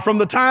from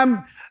the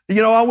time,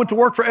 I went to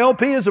work for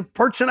LP as a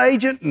purchasing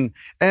agent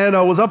and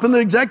I was up in the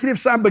executive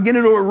side,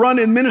 beginning to run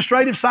the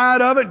administrative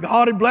side of it.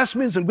 God had blessed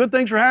me and some good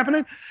things were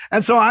happening.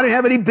 And so I didn't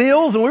have any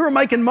bills and we were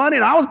making money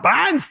and I was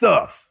buying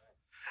stuff.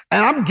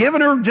 And I'm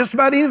giving her just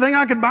about anything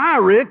I could buy,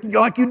 Rick,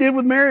 like you did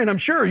with Mary, and I'm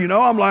sure,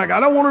 I'm like, I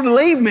don't want her to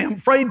leave me. I'm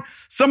afraid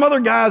some other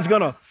guy's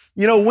going to,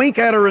 wink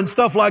at her and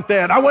stuff like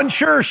that. I wasn't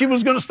sure she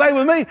was going to stay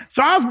with me,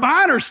 so I was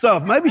buying her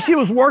stuff. Maybe she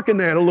was working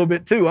that a little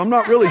bit too. I'm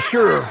not really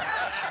sure.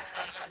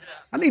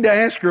 I need to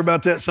ask her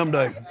about that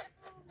someday.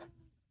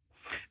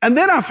 And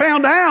then I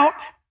found out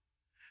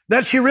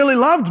that she really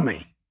loved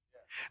me.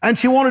 And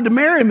she wanted to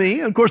marry me.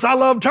 And of course, I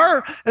loved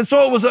her. And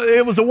so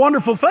it was a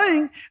wonderful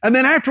thing. And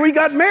then after we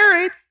got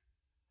married,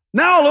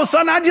 now all of a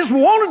sudden I just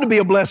wanted to be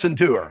a blessing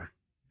to her.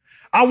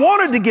 I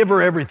wanted to give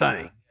her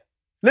everything.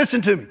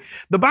 Listen to me.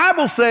 The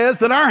Bible says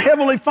that our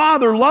Heavenly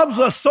Father loves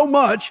us so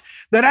much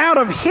that out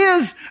of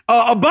His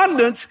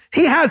abundance,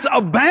 He has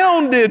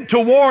abounded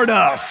toward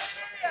us.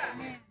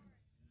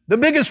 The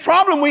biggest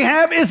problem we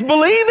have is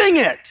believing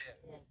it.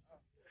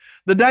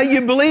 The day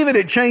you believe it,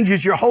 it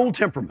changes your whole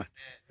temperament.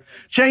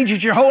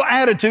 Changes your whole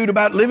attitude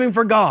about living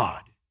for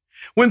God.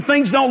 When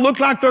things don't look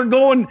like they're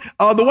going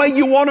the way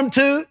you want them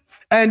to,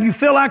 and you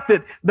feel like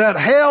that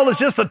hell has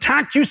just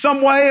attacked you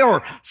some way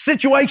or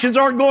situations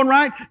aren't going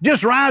right,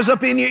 just rise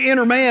up in your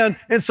inner man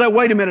and say,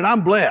 wait a minute,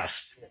 I'm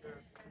blessed.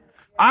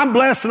 I'm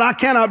blessed and I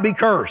cannot be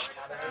cursed.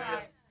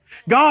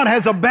 God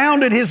has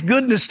abounded His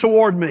goodness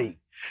toward me.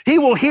 He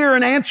will hear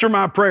and answer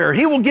my prayer.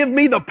 He will give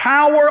me the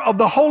power of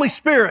the Holy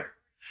Spirit.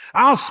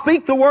 I'll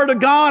speak the word of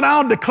God,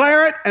 I'll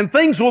declare it, and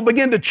things will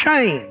begin to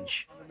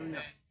change.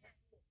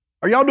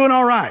 Are y'all doing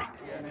all right?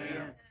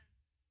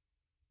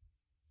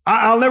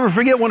 I'll never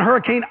forget when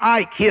Hurricane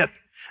Ike hit,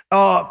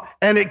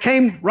 and it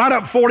came right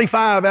up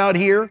 45 out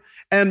here,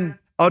 and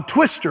a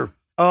twister,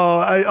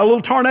 a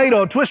little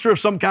tornado, a twister of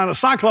some kind, a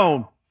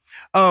cyclone,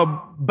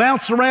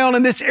 bounced around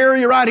in this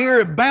area right here.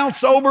 It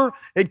bounced over,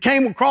 it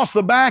came across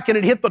the back, and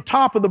it hit the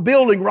top of the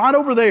building right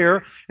over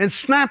there and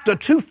snapped a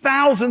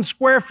 2,000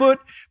 square foot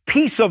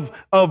piece of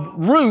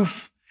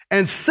roof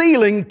and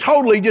ceiling,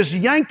 totally just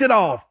yanked it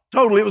off.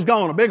 Totally, it was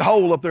gone. A big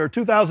hole up there, a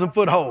 2,000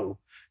 foot hole.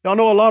 Y'all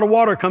know a lot of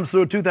water comes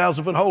through a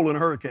 2,000 foot hole in a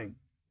hurricane.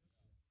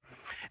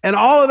 And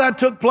all of that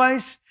took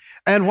place.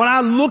 And when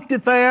I looked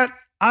at that,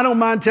 I don't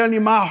mind telling you,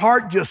 my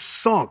heart just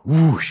sunk.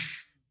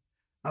 Whoosh.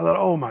 I thought,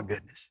 oh my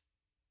goodness.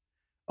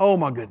 Oh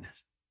my goodness.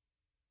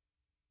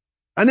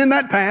 And then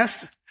that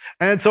passed.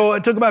 And so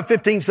it took about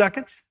 15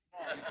 seconds.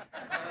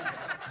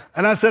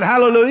 And I said,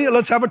 hallelujah,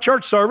 let's have a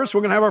church service.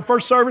 We're going to have our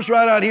first service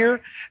right out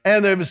here.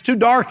 And it was too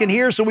dark in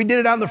here, so we did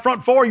it out in the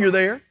front foyer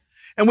there.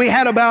 And we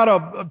had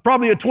about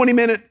probably a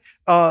 20-minute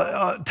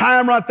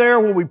time right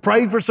there where we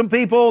prayed for some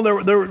people.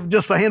 There were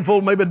just a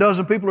handful, maybe a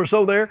dozen people or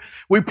so there.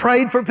 We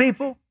prayed for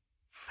people.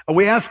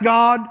 We asked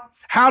God,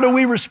 how do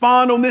we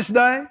respond on this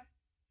day?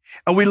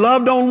 And we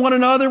loved on one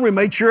another. We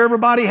made sure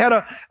everybody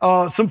had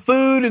some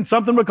food and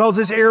something because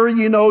this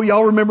area,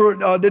 y'all remember,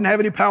 didn't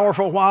have any power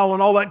for a while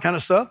and all that kind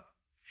of stuff.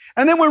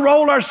 And then we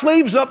rolled our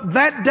sleeves up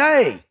that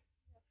day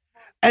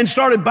and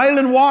started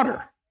bailing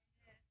water.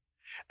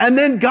 And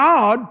then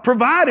God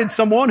provided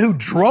someone who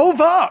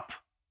drove up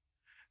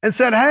and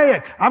said,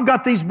 hey, I've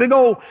got these big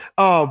old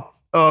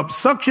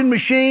suction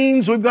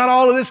machines. We've got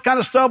all of this kind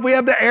of stuff. We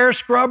have the air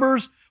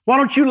scrubbers. Why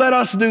don't you let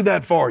us do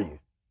that for you?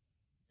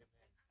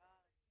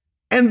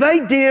 And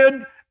they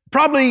did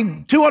probably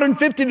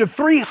 $250,000 to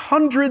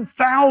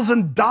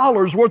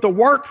 $300,000 worth of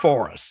work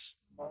for us,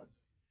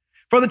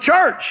 for the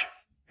church.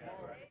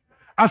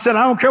 I said,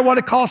 I don't care what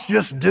it costs,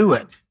 just do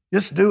it.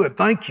 Just do it.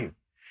 Thank you.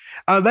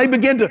 They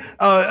began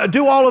to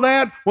do all of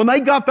that. When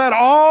they got that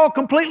all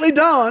completely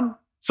done,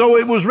 so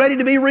it was ready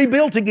to be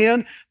rebuilt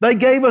again, they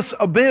gave us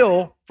a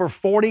bill for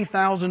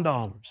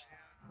 $40,000.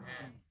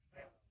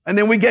 And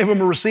then we gave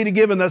them a receipt of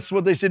giving. That's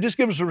what they said. Just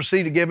give us a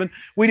receipt of giving.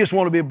 We just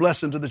want to be a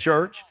blessing to the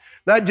church.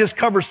 That just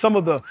covers some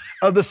of the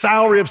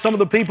salary of some of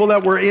the people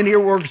that were in here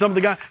working, some of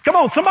the guys. Come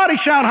on, somebody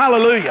shout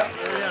hallelujah.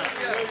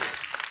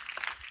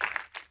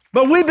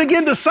 But we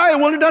begin to say,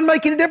 well, it doesn't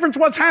make any difference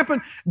what's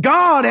happened.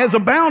 God has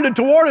abounded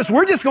toward us.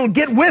 We're just going to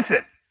get with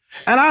it.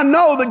 And I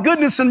know that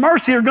goodness and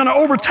mercy are going to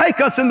overtake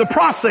us in the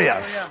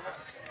process.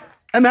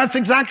 And that's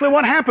exactly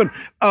what happened.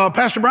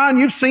 Pastor Brian,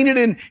 you've seen it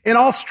in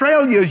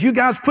Australia as you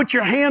guys put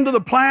your hand to the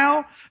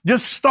plow,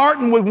 just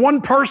starting with one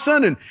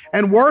person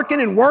and working.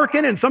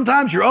 And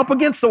sometimes you're up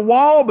against the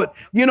wall, but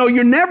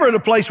you're never at a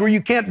place where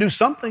you can't do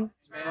something.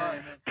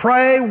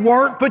 Pray,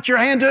 work, put your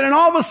hand to it, and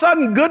all of a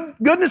sudden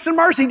goodness and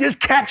mercy just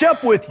catch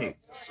up with you.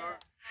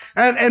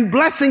 And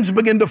blessings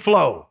begin to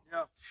flow.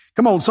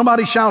 Come on,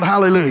 somebody shout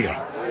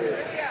hallelujah.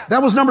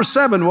 That was number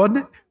 7, wasn't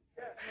it?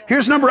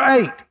 Here's number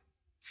 8.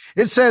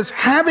 It says,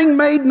 having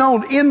made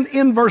known,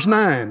 in verse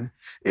 9,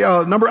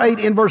 number 8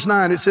 in verse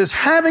 9, it says,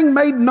 having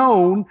made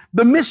known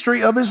the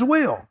mystery of His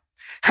will.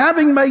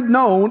 Having made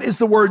known is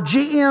the word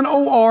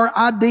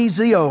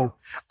G-N-O-R-I-D-Z-O,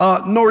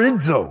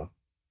 noridzo.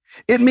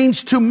 It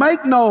means to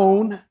make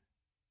known,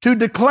 to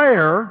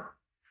declare,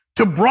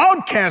 to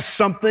broadcast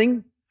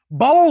something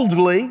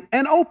boldly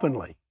and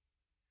openly.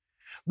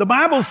 The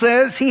Bible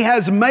says He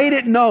has made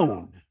it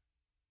known.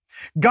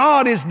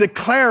 God is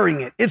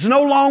declaring it. It's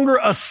no longer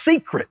a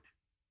secret.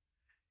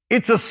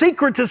 It's a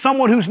secret to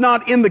someone who's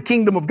not in the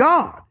kingdom of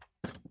God.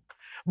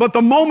 But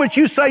the moment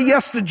you say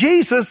yes to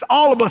Jesus,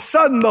 all of a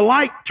sudden the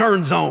light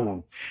turns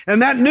on.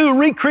 And that new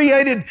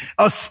recreated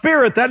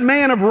spirit, that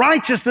man of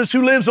righteousness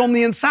who lives on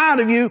the inside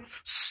of you,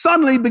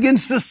 suddenly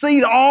begins to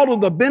see all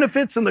of the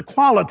benefits and the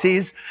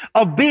qualities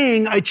of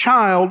being a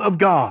child of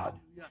God.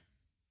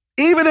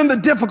 Even in the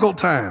difficult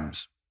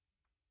times,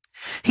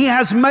 He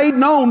has made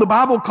known, the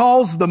Bible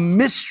calls the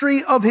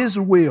mystery of His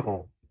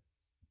will.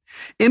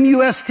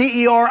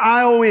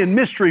 M-U-S-T-E-R-I-O-N,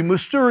 mystery,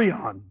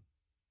 mysterion.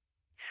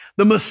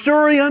 The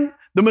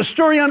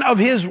mysterion of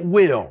His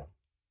will.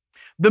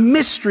 The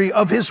mystery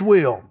of His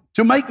will,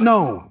 to make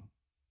known.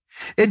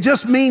 It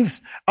just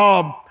means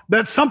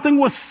that something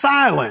was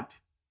silent.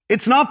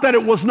 It's not that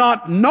it was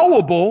not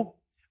knowable,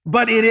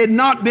 but it had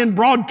not been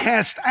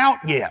broadcast out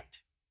yet.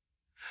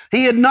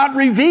 He had not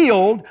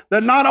revealed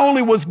that not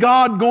only was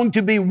God going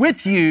to be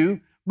with you,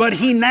 but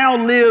He now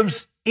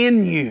lives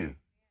in you.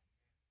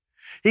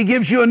 He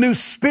gives you a new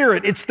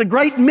spirit. It's the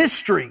great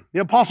mystery.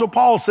 The Apostle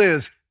Paul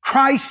says,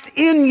 Christ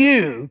in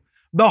you,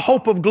 the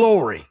hope of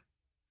glory.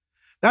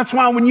 That's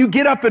why when you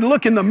get up and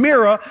look in the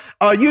mirror,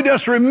 you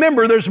just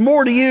remember there's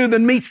more to you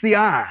than meets the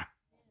eye.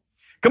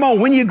 Come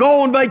on, when you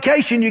go on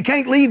vacation, you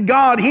can't leave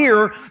God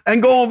here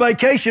and go on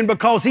vacation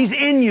because He's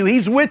in you.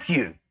 He's with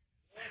you.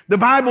 The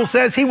Bible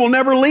says He will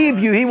never leave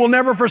you. He will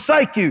never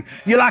forsake you.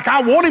 You're like,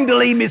 I want Him to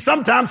leave me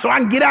sometime so I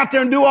can get out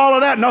there and do all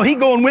of that. No, He's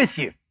going with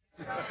you.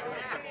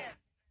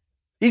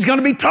 He's going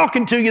to be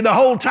talking to you the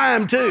whole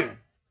time too.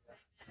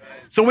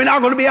 So we're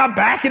not going to be out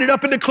backing it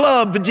up in the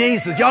club for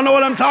Jesus. Y'all know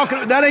what I'm talking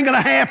about? That ain't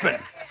going to happen.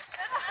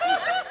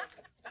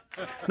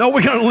 No,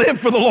 we're going to live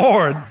for the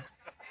Lord.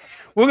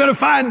 We're going to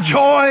find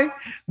joy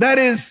that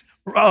is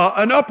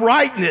an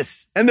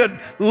uprightness and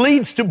that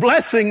leads to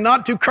blessing,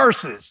 not to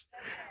curses.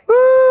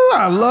 Ooh,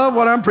 I love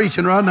what I'm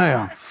preaching right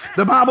now.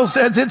 The Bible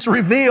says it's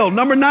revealed.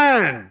 Number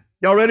 9.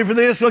 Y'all ready for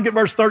this? Look at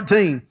verse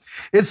 13.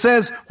 It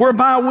says,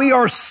 whereby we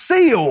are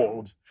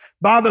sealed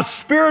by the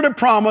Spirit of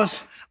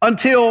promise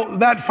until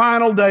that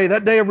final day,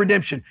 that day of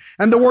redemption.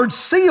 And the word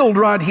sealed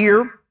right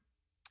here,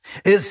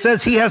 it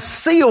says He has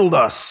sealed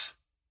us.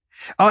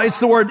 It's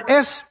the word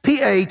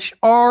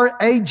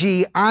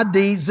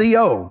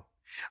S-P-H-R-A-G-I-D-Z-O.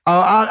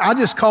 I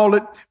just called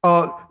it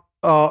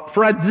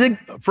fradidzgo.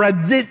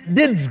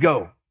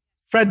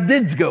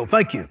 Fradidzgo,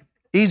 thank you.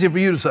 Easy for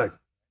you to say.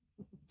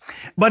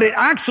 But it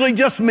actually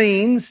just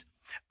means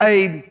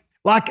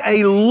like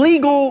a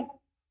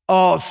legal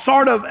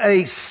sort of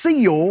a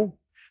seal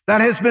that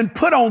has been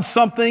put on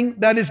something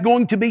that is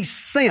going to be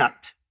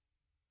sent.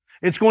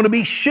 It's going to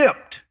be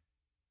shipped.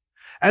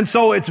 And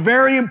so it's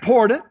very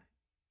important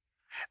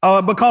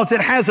because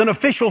it has an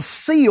official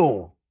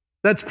seal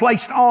that's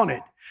placed on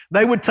it.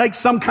 They would take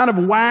some kind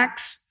of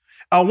wax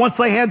once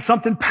they had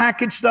something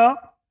packaged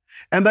up,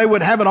 and they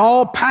would have it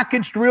all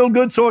packaged real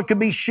good so it could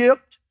be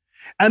shipped.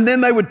 And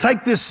then they would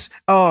take this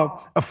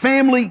a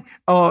family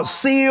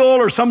seal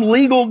or some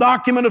legal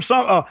document of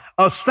some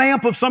a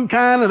stamp of some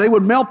kind, and they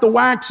would melt the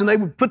wax and they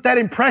would put that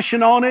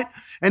impression on it,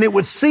 and it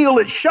would seal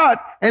it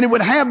shut, and it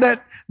would have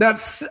that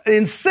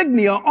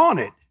insignia on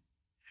it.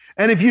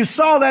 And if you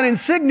saw that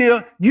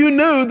insignia, you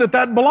knew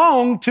that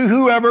belonged to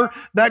whoever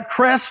that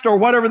crest or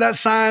whatever that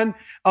sign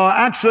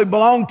actually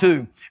belonged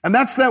to. And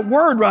that's that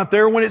word right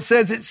there when it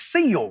says it's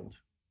sealed.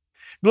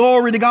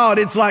 Glory to God.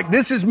 It's like,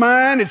 this is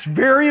mine. It's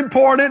very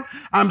important.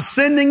 I'm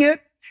sending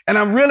it. And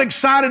I'm real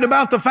excited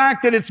about the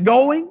fact that it's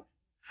going.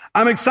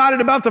 I'm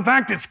excited about the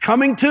fact it's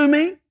coming to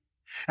me.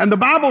 And the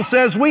Bible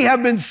says we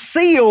have been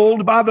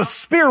sealed by the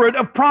Spirit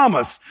of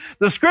promise.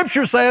 The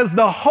Scripture says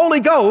the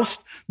Holy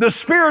Ghost, the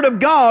Spirit of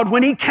God,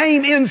 when He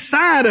came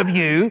inside of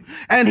you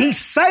and He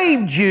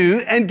saved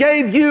you and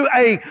gave you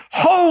a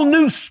whole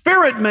new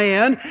spirit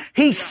man,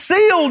 He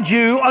sealed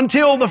you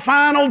until the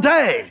final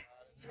day.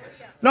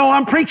 No,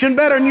 I'm preaching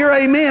better than your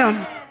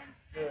amen.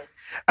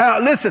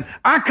 Listen,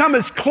 I come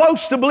as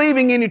close to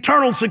believing in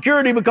eternal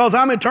security because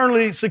I'm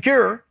eternally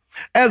secure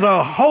as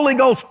a Holy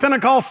Ghost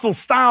Pentecostal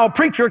style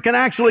preacher can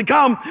actually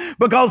come,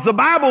 because the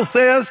Bible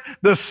says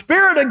the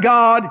Spirit of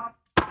God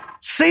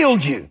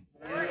sealed you.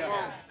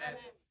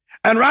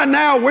 And right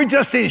now we're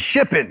just in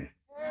shipping.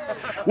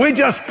 We're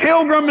just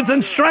pilgrims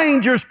and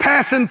strangers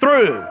passing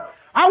through.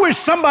 I wish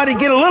somebody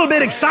get a little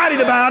bit excited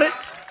about it.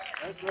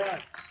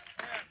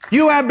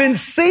 You have been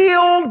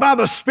sealed by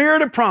the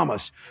Spirit of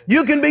promise.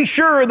 You can be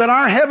sure that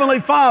our Heavenly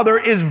Father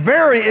is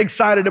very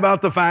excited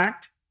about the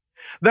fact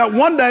that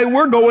one day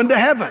we're going to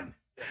heaven.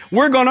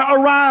 We're going to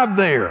arrive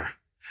there.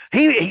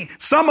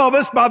 Some of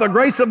us, by the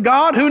grace of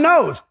God, who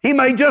knows? He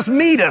may just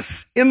meet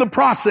us in the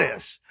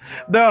process.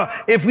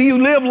 If you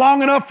live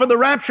long enough for the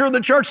rapture of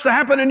the church to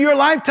happen in your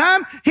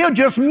lifetime, He'll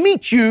just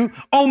meet you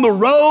on the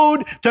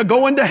road to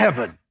going to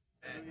heaven.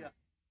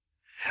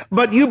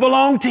 But you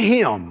belong to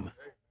Him.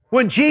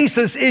 When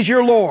Jesus is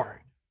your Lord,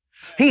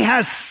 He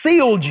has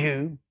sealed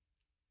you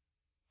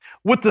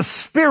with the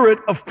Spirit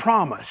of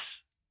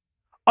promise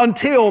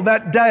until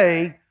that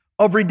day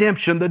of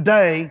redemption, the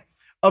day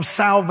of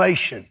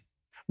salvation.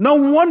 No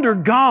wonder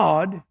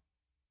God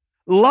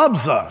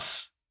loves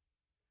us.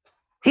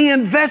 He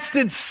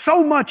invested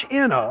so much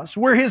in us.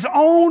 We're His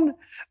own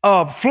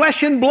of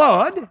flesh and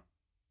blood.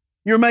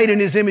 You're made in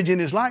His image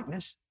and His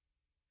likeness.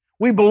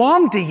 We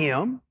belong to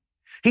Him.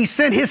 He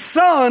sent His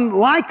Son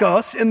like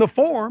us in the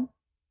form.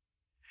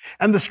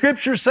 And the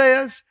Scripture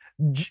says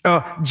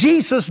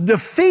Jesus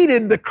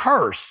defeated the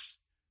curse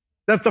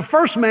that the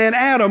first man,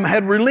 Adam,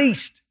 had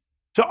released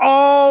to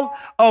all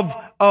of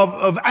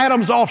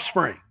Adam's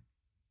offspring,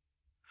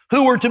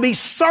 who were to be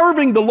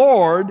serving the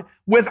Lord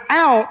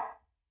without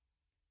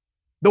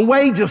the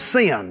wage of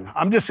sin.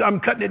 I'm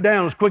cutting it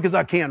down as quick as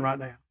I can right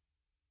now.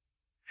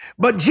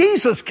 But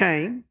Jesus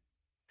came,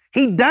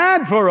 He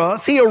died for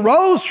us, He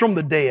arose from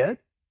the dead,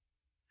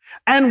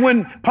 and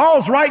when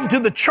Paul's writing to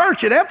the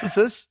church at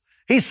Ephesus,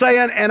 he's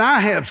saying, and I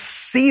have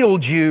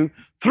sealed you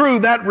through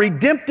that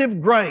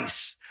redemptive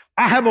grace.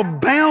 I have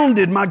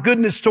abounded my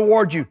goodness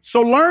toward you.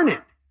 So learn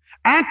it,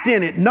 act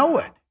in it, know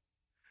it.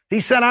 He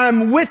said, I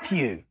am with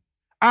you.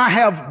 I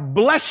have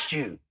blessed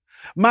you.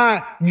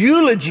 My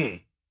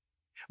eulogy,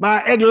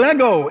 my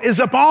eglego is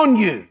upon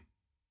you.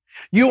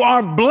 You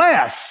are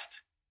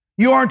blessed.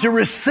 You are to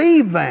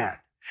receive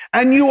that,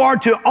 and you are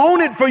to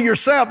own it for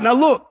yourself. Now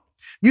look,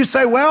 you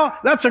say, well,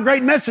 that's a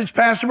great message,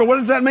 Pastor, but what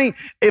does that mean?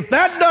 If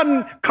that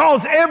doesn't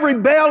cause every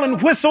bell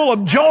and whistle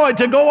of joy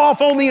to go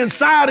off on the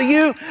inside of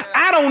you,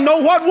 I don't know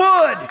what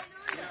would.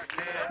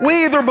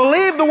 We either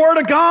believe the Word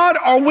of God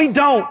or we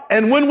don't.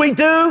 And when we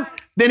do,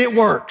 then it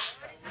works.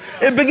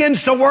 It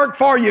begins to work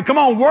for you. Come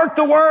on, work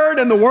the Word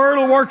and the Word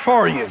will work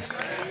for you.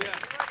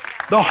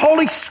 The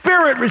Holy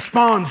Spirit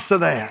responds to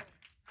that.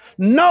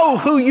 Know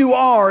who you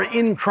are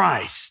in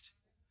Christ.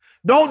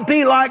 Don't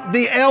be like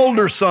the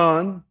elder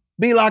son.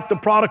 Be like the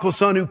prodigal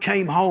son who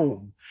came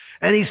home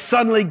and he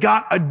suddenly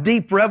got a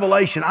deep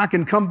revelation. I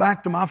can come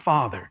back to my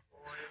Father.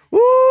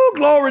 Woo,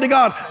 glory to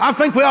God. I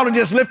think we ought to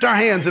just lift our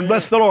hands and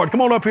bless the Lord. Come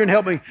on up here and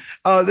help me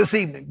this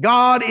evening.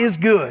 God is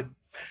good.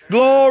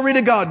 Glory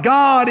to God.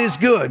 God is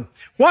good.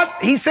 What?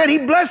 He said He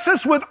blessed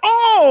us with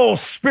all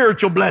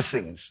spiritual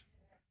blessings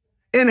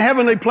in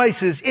heavenly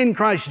places in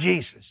Christ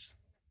Jesus.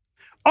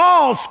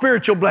 All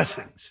spiritual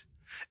blessings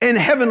in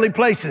heavenly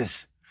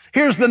places.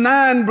 Here's the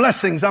 9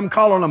 blessings. I'm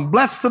calling them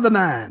blessed to the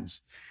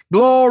 9s.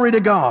 Glory to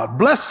God.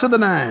 Blessed to the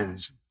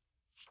 9s.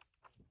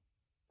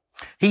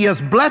 He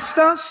has blessed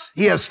us.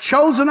 He has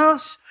chosen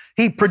us.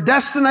 He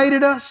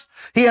predestinated us.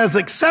 He has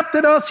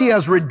accepted us. He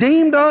has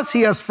redeemed us.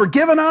 He has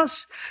forgiven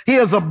us. He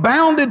has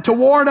abounded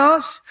toward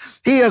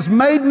us. He has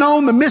made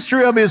known the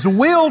mystery of His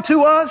will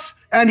to us,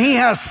 and He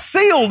has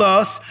sealed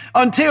us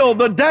until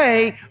the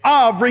day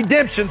of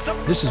redemption.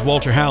 This is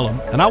Walter Hallam,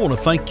 and I want to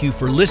thank you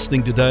for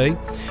listening today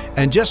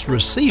and just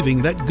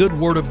receiving that good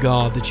Word of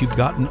God that you've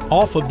gotten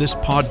off of this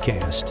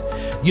podcast.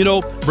 You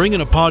know,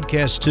 bringing a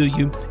podcast to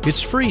you,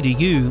 it's free to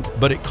you,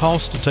 but it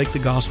costs to take the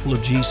gospel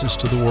of Jesus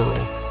to the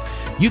world.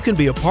 You can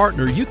be a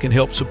partner. You can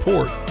help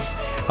support.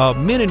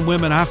 Men and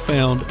women I've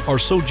found are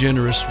so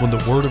generous when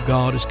the Word of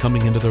God is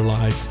coming into their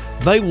life.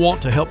 They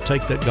want to help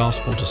take that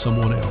gospel to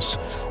someone else.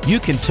 You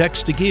can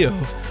text to give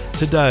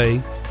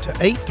today to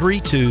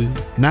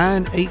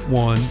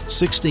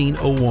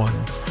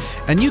 832-981-1601.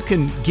 And you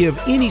can give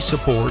any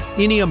support,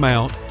 any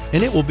amount,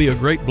 and it will be a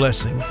great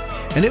blessing.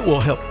 And it will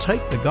help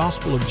take the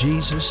gospel of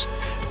Jesus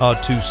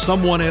to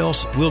someone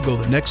else. We'll go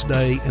the next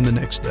day and the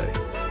next day.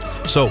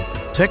 So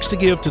text to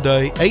give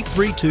today,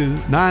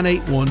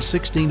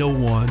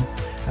 832-981-1601.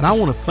 And I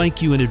want to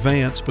thank you in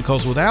advance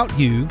because without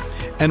you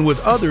and with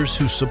others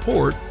who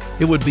support,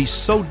 it would be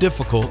so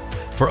difficult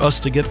for us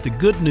to get the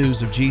good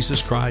news of Jesus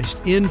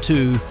Christ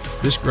into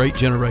this great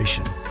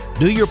generation.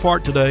 Do your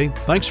part today.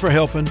 Thanks for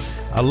helping.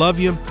 I love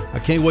you. I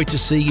can't wait to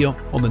see you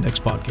on the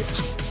next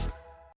podcast.